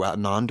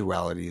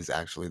non-duality is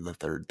actually the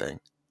third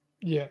thing.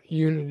 Yeah,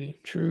 unity,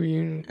 true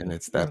unity. And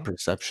it's that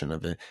perception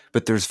of it.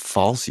 But there's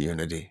false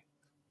unity,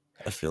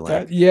 I feel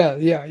like. Yeah.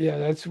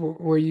 That's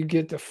where you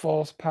get the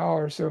false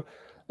power. So,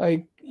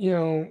 like,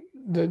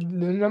 the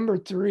number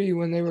 3,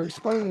 when they were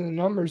explaining the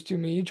numbers to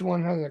me, each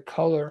one has a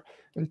color,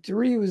 and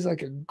 3 was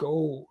like a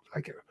gold,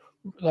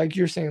 like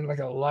you're saying, like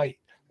a light,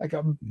 like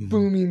a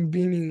booming,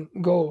 beaming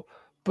gold.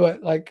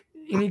 But like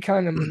any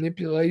kind of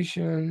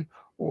manipulation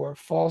or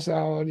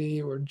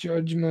falsity or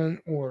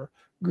judgment or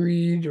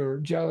greed or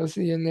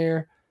jealousy in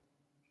there,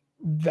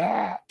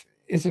 that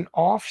is an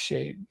off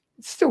shade.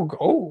 It's still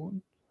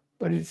gold,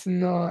 but it's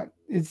not,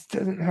 it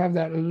doesn't have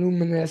that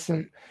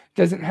luminescent,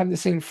 doesn't have the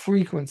same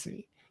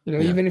frequency.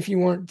 Even if you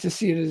weren't to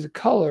see it as a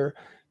color,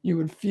 you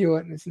would feel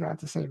it, and it's not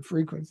the same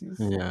frequencies.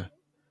 Yeah.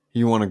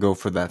 You want to go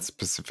for that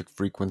specific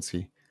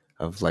frequency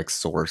of like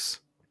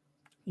source.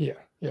 Yeah.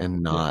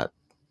 And not,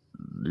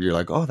 you're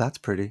like, oh, that's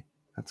pretty.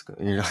 That's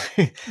good.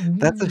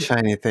 That's a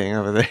shiny thing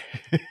over there.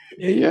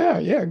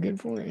 Yeah. Good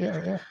point.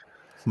 Yeah.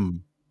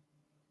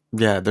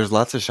 Yeah, there's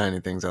lots of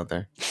shiny things out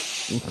there.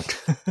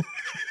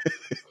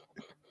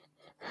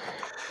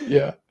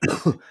 Yeah.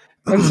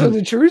 And so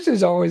the truth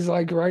is always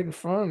like right in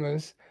front of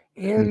us.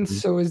 And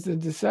so is the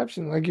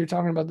deception. Like you're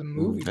talking about the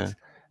movies. Yeah.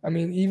 I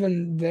mean,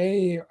 even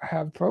they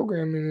have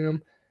programming in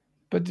them,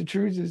 but the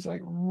truth is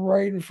like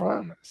right in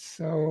front of us.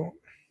 So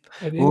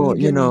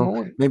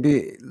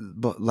maybe,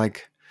 but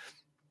like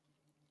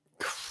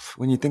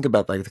when you think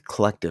about like the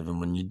collective, and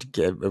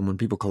when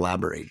people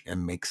collaborate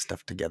and make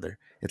stuff together,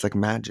 it's like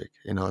magic.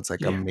 It's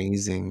like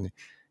amazing.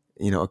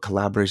 A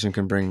collaboration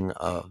can bring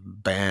a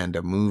band,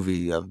 a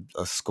movie, a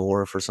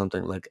score for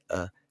something, like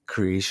a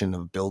creation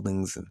of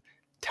buildings and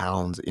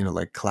towns.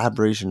 Like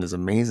collaboration is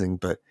amazing,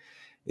 but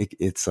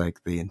it's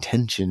like the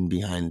intention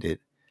behind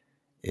it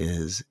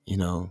is,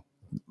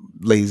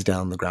 lays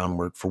down the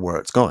groundwork for where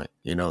it's going.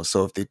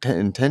 So if the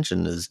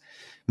intention is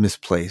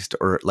misplaced,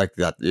 or like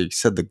that, you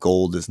said the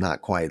gold is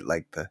not quite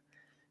like the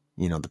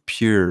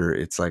pure.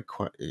 It's like,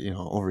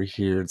 over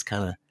here, it's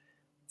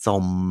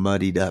all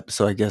muddied up.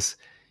 So I guess,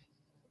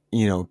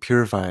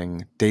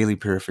 purifying, daily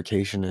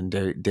purification, and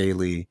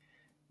daily,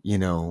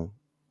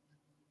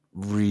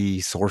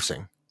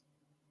 resourcing.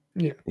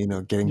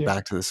 Getting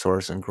back to the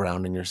source and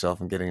grounding yourself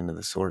and getting into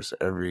the source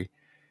every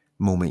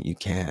moment you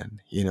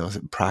can.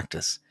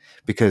 Practice,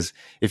 because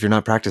if you're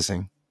not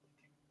practicing,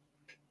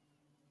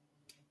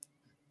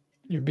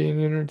 you're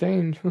being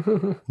entertained.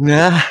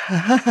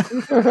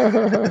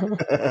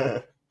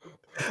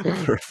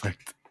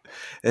 Perfect.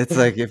 It's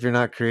like if you're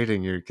not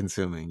creating, you're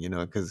consuming.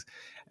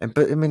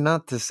 But I mean,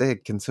 not to say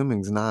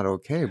consuming is not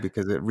okay,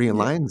 because it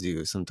realigns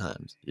you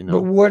sometimes.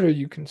 But what are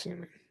you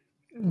consuming?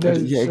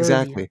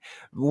 Exactly.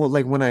 Well,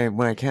 like when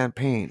I can't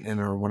paint,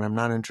 or when I'm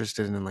not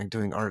interested in like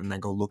doing art, and I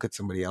go look at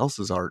somebody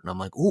else's art, and I'm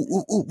like,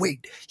 oh,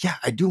 wait, yeah,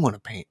 I do want to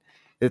paint.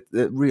 it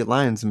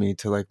realigns me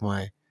to like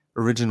my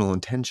original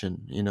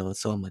intention,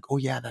 so I'm like, oh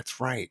yeah, that's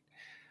right.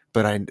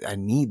 But I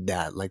need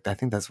that. Like, I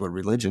think that's what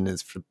religion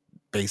is for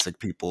basic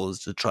people, is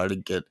to try to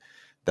get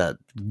that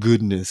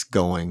goodness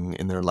going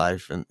in their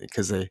life, and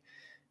because they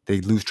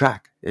lose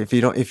track. If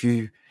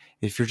you're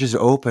just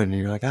open and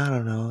you're like, I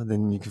don't know,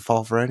 then you can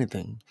fall for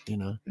anything.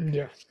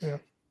 Yeah, yeah.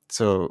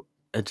 So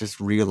it's just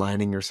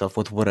realigning yourself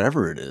with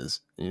whatever it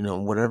is,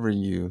 whatever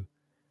you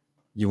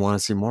want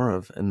to see more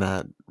of, and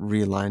that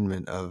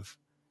realignment of,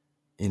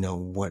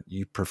 what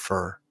you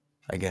prefer,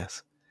 I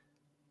guess.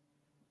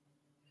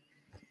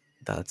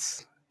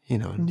 That's, play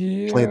the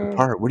Yeah,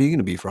 part. What are you going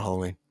to be for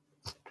Halloween?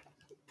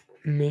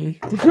 me.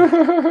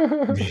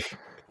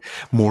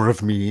 More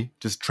of me,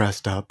 just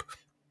dressed up.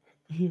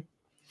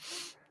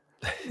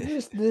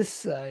 Just this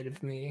side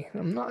of me.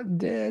 I'm not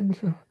dead.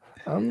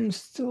 I'm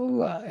still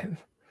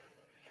alive.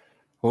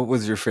 What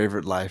was your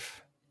favorite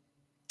life?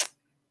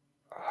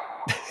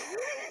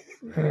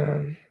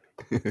 Man,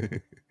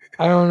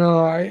 I don't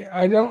know.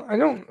 I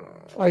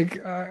don't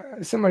like.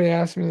 Somebody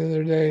asked me the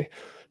other day,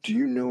 "Do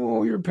you know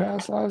all your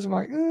past lives?" I'm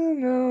like,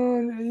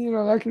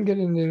 no. I can get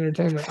into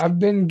entertainment. I've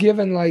been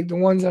given like the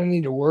ones I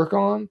need to work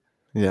on.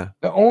 Yeah.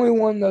 The only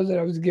one though that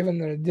I was given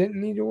that I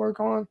didn't need to work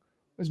on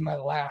was my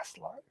last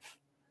life.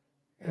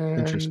 And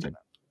Interesting.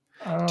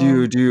 um,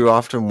 Do you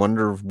often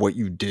wonder what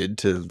you did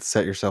to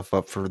set yourself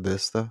up for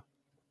this though?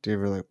 Do you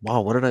ever like,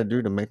 wow, what did I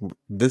do to make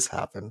this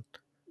happen?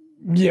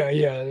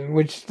 yeah,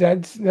 which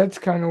that's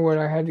kind of what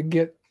I had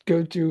to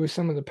go through with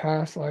some of the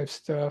past life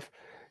stuff,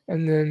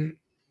 and then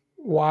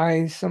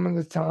why some of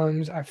the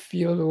times I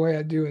feel the way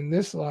I do in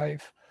this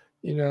life,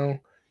 you know,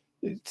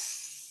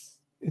 it's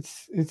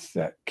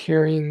that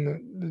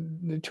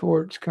carrying the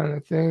torch kind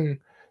of thing,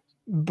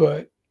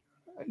 but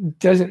it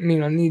doesn't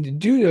mean I need to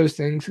do those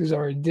things because I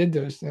already did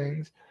those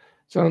things.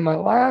 So in my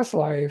last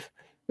life,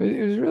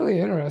 it was really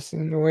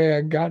interesting the way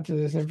I got to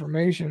this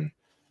information.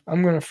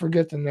 I'm going to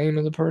forget the name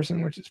of the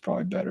person, which is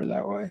probably better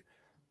that way.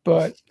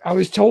 But I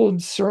was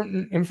told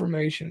certain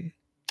information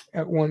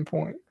at one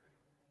point,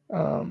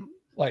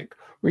 like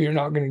where you're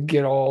not going to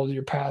get all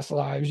your past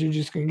lives. You're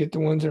just going to get the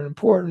ones that are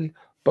important.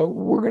 But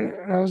we're going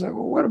to, and I was like,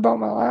 well, what about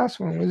my last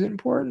one? Was it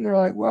important? They're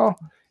like, well,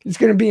 it's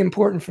going to be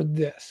important for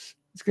this.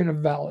 It's going to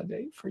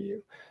validate for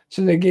you.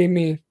 So they gave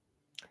me,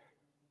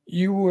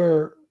 you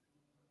were,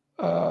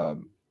 uh,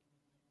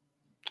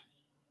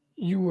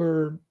 you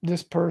were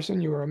this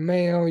person, you were a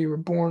male, you were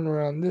born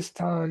around this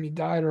time, you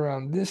died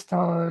around this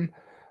time,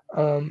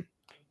 um,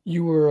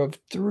 you were of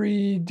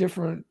 3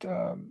 different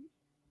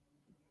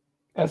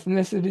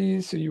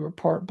ethnicities. So you were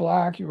part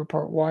black, you were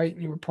part white,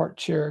 and you were part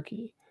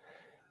Cherokee.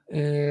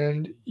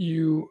 And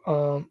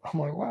I'm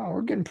like, wow,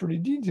 we're getting pretty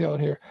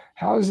detailed here.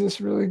 How is this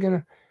really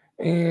gonna?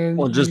 And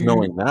Well, just you,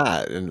 knowing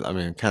that, and I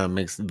mean, it kind of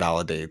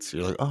validates.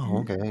 You're like, oh,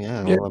 okay,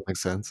 yeah, yeah. well, that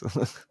makes sense.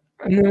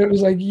 And then it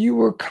was like you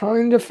were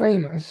kind of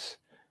famous.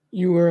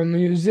 You were a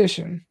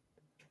musician.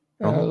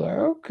 And I Oh, was like,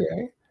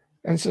 okay.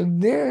 And so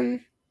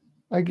then,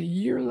 like a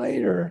year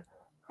later,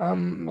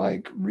 I'm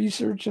like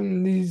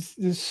researching this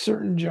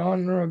certain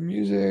genre of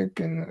music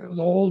and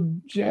the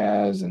old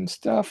jazz and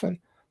stuff, and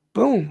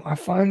boom, I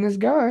find this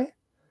guy,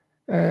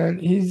 and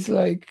he's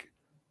like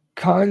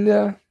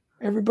kinda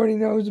everybody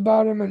knows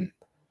about him, and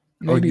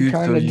oh, maybe so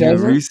kinda you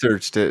doesn't.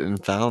 researched it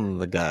and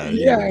found the guy.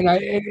 Yeah,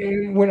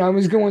 and when I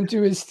was going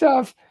through his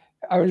stuff,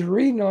 I was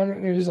reading on it,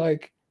 and it was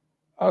like,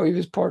 oh, he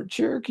was part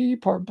Cherokee,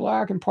 part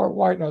black, and part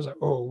white, and I was like,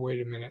 oh,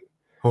 wait a minute.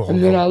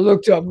 And then Oh, I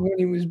looked up when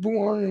he was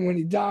born and when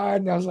he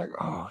died, and I was like,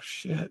 "Oh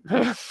shit!"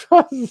 I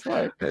was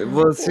like,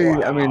 well,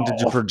 see, I mean, did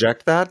you "Wow."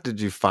 project that? Did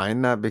you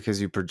find that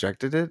because you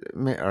projected it,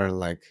 or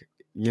like,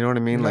 you know what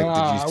I mean? Like,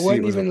 did you Nah, I see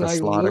it wasn't was like even a like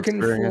slot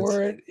looking experience?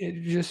 for it.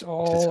 It just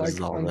all Just was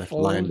like all that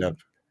lined up. unfolded.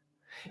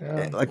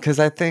 Yeah. Like, because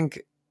I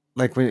think,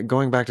 like, when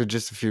going back to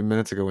just a few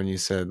minutes ago when you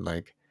said,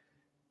 like,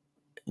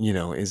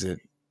 is it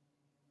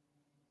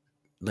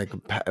like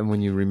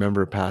when you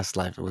remember a past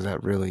life, was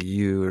that really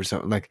you or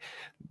something? Like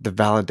the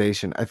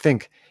validation. I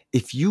think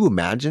if you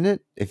imagine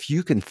it, if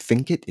you can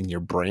think it in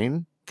your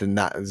brain, then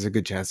that is a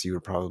good chance you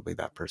were probably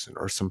that person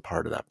or some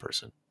part of that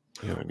person.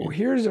 You know what I Well, mean?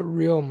 here's a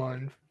real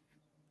mind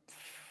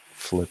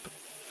Flip.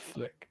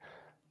 flick.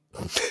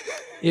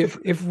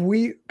 If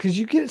we, because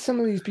you get some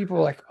of these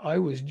people like, I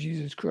was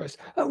Jesus Christ,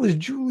 I was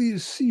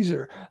Julius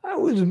Caesar, I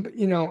was,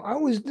 I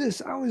was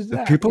this, I was If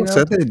that, people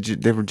said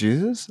they were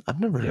Jesus, I've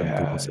never heard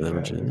people Yeah, say they were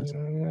yeah, Jesus.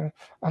 yeah.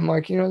 I'm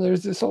like,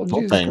 there's this whole Well,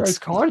 Jesus thanks.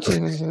 Christ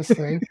consciousness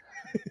thing.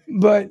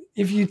 But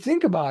if you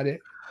think about it,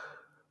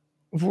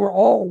 if we're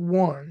all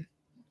one,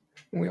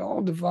 and we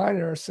all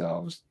divided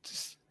ourselves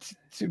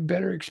to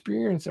better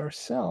experience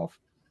ourselves,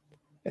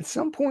 at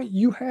some point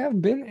you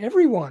have been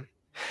everyone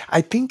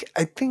I think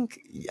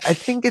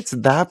it's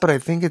that, but I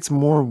think it's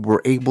more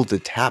we're able to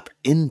tap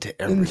into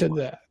into everyone.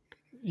 that.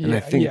 And I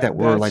Yeah, think yeah, that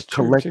we're that's like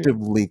true too.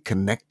 collectively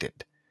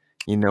connected,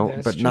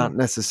 That's but not true.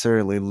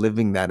 necessarily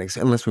living that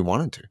unless we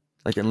wanted to.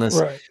 Like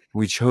unless Right.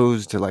 we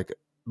chose to like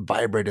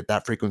vibrate at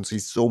that frequency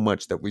so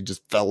much that we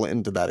just fell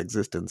into that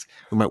existence.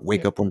 We might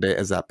wake Yeah. up one day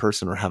as that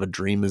person or have a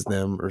dream as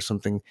them or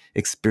something,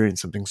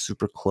 experience something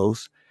super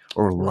close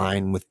or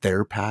align with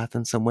their path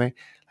in some way.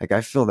 Like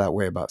I feel that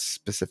way about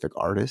specific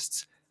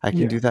artists. I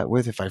can Yeah. do that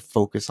with if I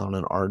focus on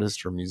an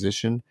artist or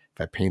musician,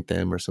 if I paint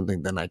them or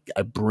something, then I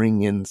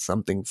bring in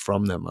something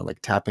from them. I'm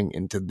like tapping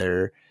into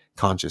their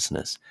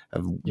consciousness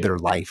of Yeah. their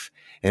life.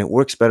 And it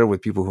works better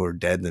with people who are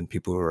dead than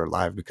people who are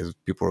alive because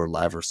people who are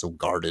alive are so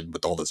guarded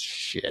with all this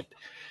shit.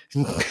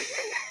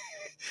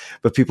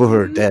 But people who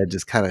are dead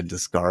just kind of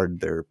discard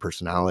their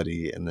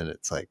personality and then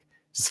it's like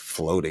just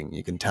floating.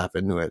 You can tap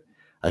into it.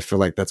 I feel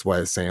like that's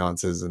why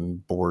seances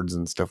and boards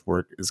and stuff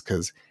work, is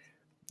because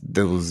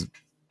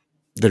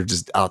they're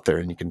just out there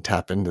and you can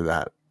tap into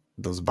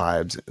those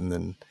vibes. And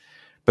then,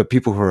 but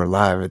people who are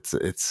alive, it's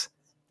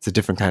a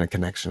different kind of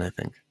connection, I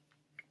think.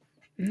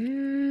 I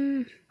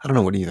don't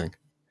know. What do you think?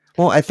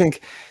 Well, I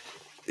think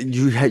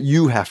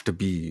you have to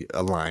be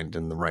aligned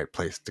in the right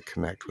place to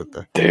connect with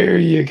the. There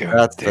you go.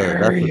 That's the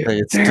thing.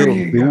 It's there still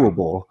you go.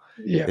 doable.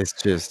 Yeah. It's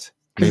just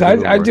Because maybe a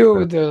little I more do it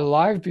with accessible. the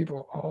live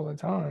people all the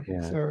time.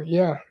 Yeah. So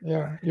yeah,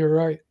 you're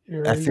right.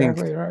 You're I think,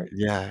 exactly right.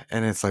 yeah,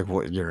 and it's like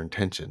what your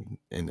intention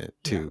in it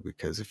too,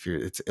 because if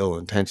it's ill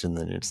intention,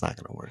 then it's not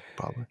going to work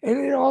probably.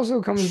 And it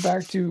also comes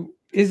back to,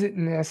 is it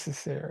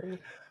necessary?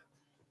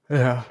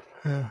 Yeah.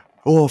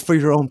 Well, for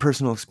your own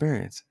personal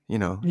experience,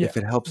 Yeah. if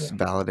it helps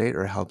validate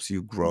or helps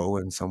you grow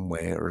in some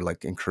way or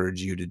like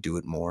encourage you to do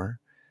it more,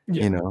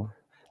 Yeah.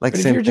 like But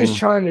if same you're thing. just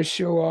trying to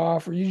show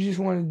off or you just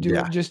want to do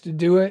Yeah. it just to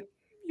do it,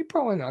 you're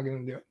probably not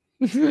going to do it.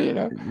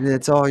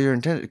 It's all your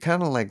intention.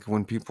 Kind of like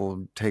when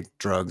people take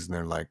drugs and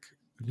they're like,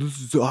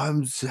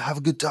 have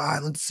a good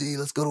time.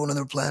 Let's go to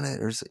another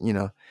planet, or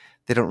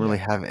they don't really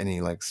have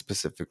any like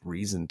specific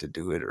reason to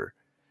do it, or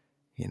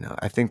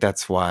I think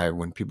that's why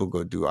when people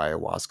go do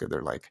ayahuasca,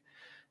 they're like,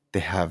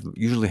 they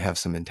usually have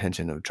some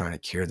intention of trying to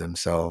cure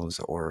themselves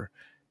or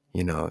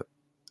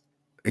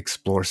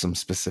explore some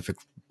specific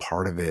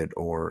part of it,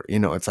 or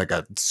it's like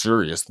a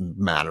serious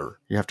matter.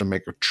 You have to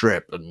make a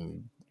trip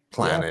and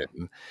plan it,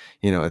 and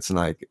it's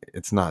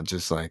not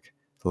just like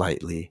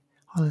lightly,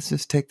 oh, let's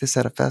just take this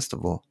at a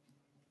festival.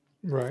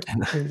 Right.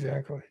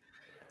 Exactly.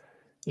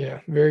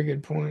 Yeah. Very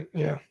good point.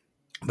 Yeah.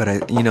 But I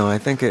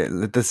think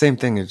the same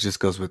thing, it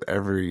just goes with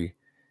every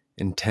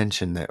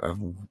intention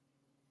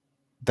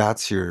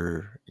that's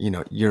your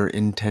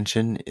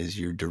intention is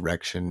your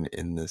direction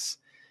in this,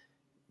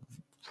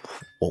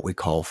 what we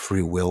call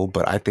free will.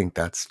 But I think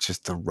that's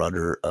just the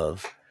rudder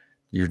of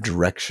your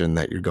direction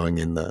that you're going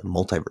in the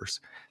multiverse.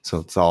 So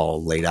it's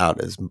all laid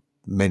out as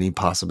many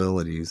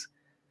possibilities.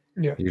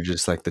 Yeah. You're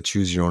just like the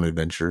choose your own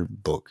adventure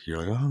book. You're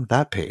like, oh,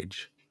 that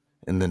page.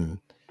 And then,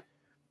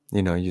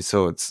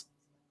 so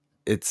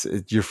it's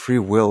your free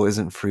will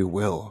isn't free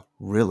will,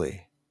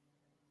 really.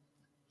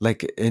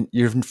 Like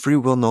your free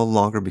will no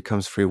longer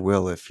becomes free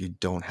will if you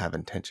don't have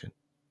intention.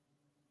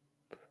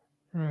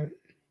 Right.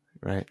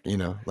 Right.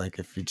 Like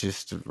if you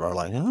just are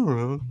like, I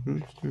don't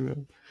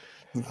know.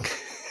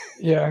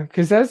 Yeah,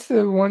 because that's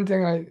the one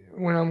thing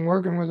when I'm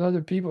working with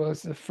other people,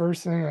 that's the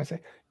first thing I say.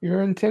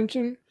 Your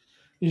intention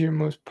is your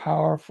most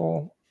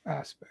powerful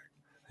aspect.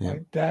 Yeah.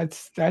 Like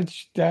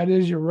that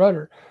is your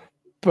rudder.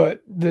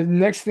 But the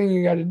next thing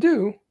you got to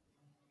do,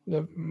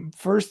 the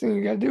first thing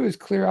you got to do is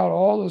clear out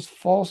all those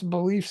false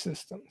belief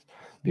systems,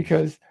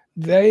 because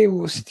they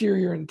will steer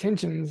your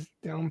intentions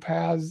down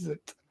paths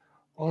that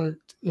aren't,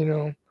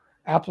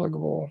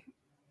 applicable.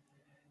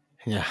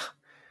 Yeah.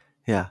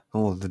 Yeah.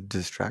 Well, to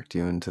distract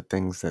you into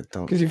things that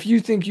don't. Because if you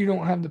think you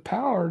don't have the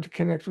power to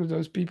connect with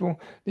those people,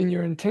 then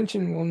your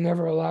intention will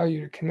never allow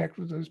you to connect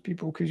with those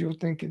people, because you'll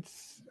think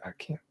I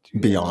can't do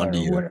Beyond that,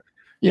 you. whatever.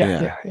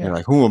 Yeah. You're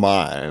like, who am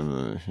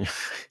I?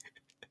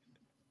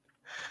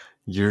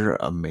 You're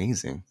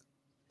amazing.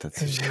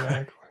 That's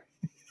exactly.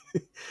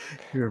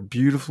 You're a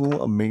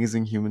beautiful,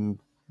 amazing human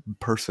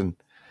person,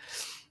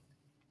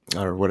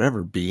 or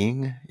whatever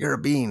being. You're a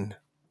being.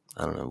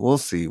 I don't know. We'll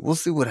see. We'll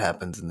see what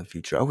happens in the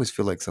future. I always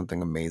feel like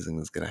something amazing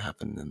is going to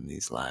happen in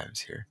these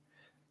lives here.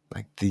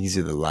 Like these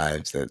are the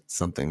lives that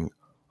something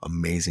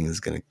amazing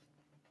is going to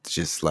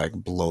just like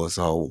blow us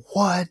all.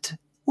 What?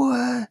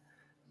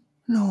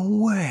 No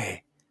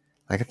way.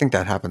 Like I think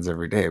that happens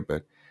every day,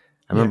 but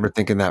I remember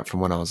thinking that from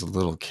when I was a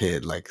little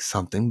kid, like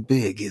something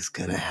big is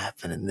going to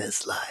happen in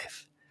this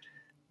life.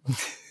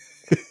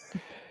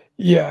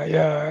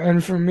 Yeah.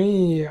 And for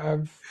me,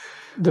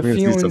 the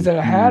feelings that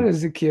I had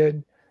as a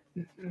kid,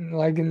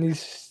 like in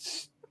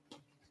these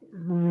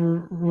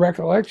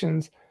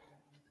recollections,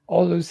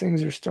 all those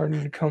things are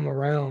starting to come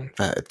around.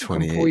 At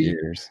 28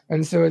 years.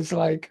 And so it's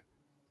like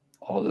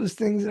all those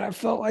things that I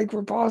felt like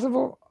were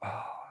possible,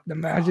 the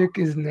magic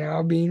is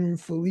now being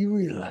fully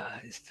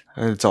realized.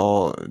 And it's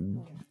all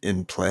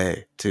in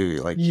play too.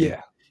 Like you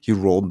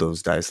rolled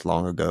those dice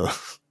long ago.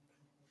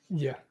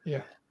 Yeah.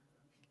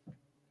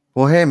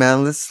 Well, hey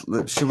man,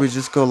 should we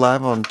just go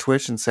live on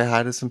Twitch and say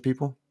hi to some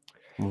people?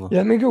 Yeah,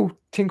 let me go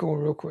tinkle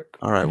real quick.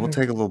 All right, we'll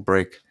take a little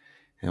break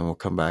and we'll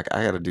come back.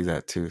 I got to do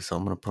that too, so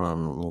I'm gonna put on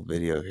a little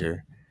video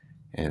here,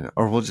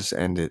 or we'll just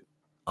end it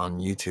on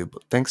YouTube.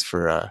 Thanks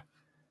for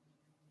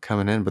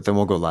coming in, but then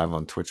we'll go live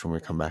on Twitch when we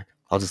come back.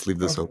 I'll just leave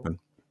this Okay. open.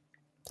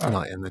 All And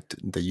right. I'll end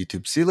the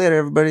YouTube. See you later,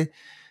 everybody.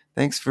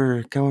 Thanks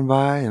for coming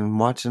by and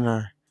watching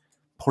our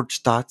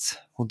porch thoughts.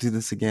 We'll do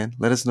this again.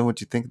 Let us know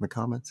what you think in the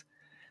comments.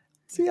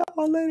 See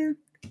y'all later.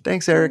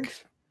 Thanks, Eric.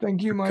 Thanks.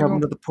 Thank you, For Michael.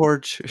 coming to the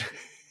porch.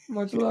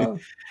 Much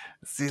love.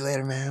 See you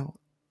later, man.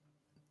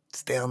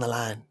 Stay on the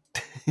line.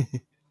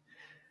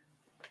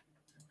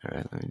 All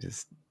right, let me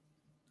just.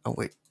 Oh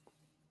wait,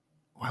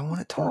 why won't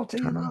it turn off?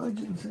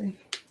 Emergency.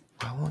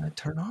 Why won't it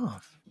turn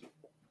off?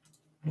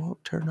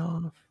 Won't turn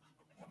off.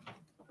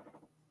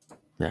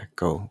 Yeah,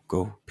 go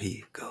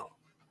pee, go.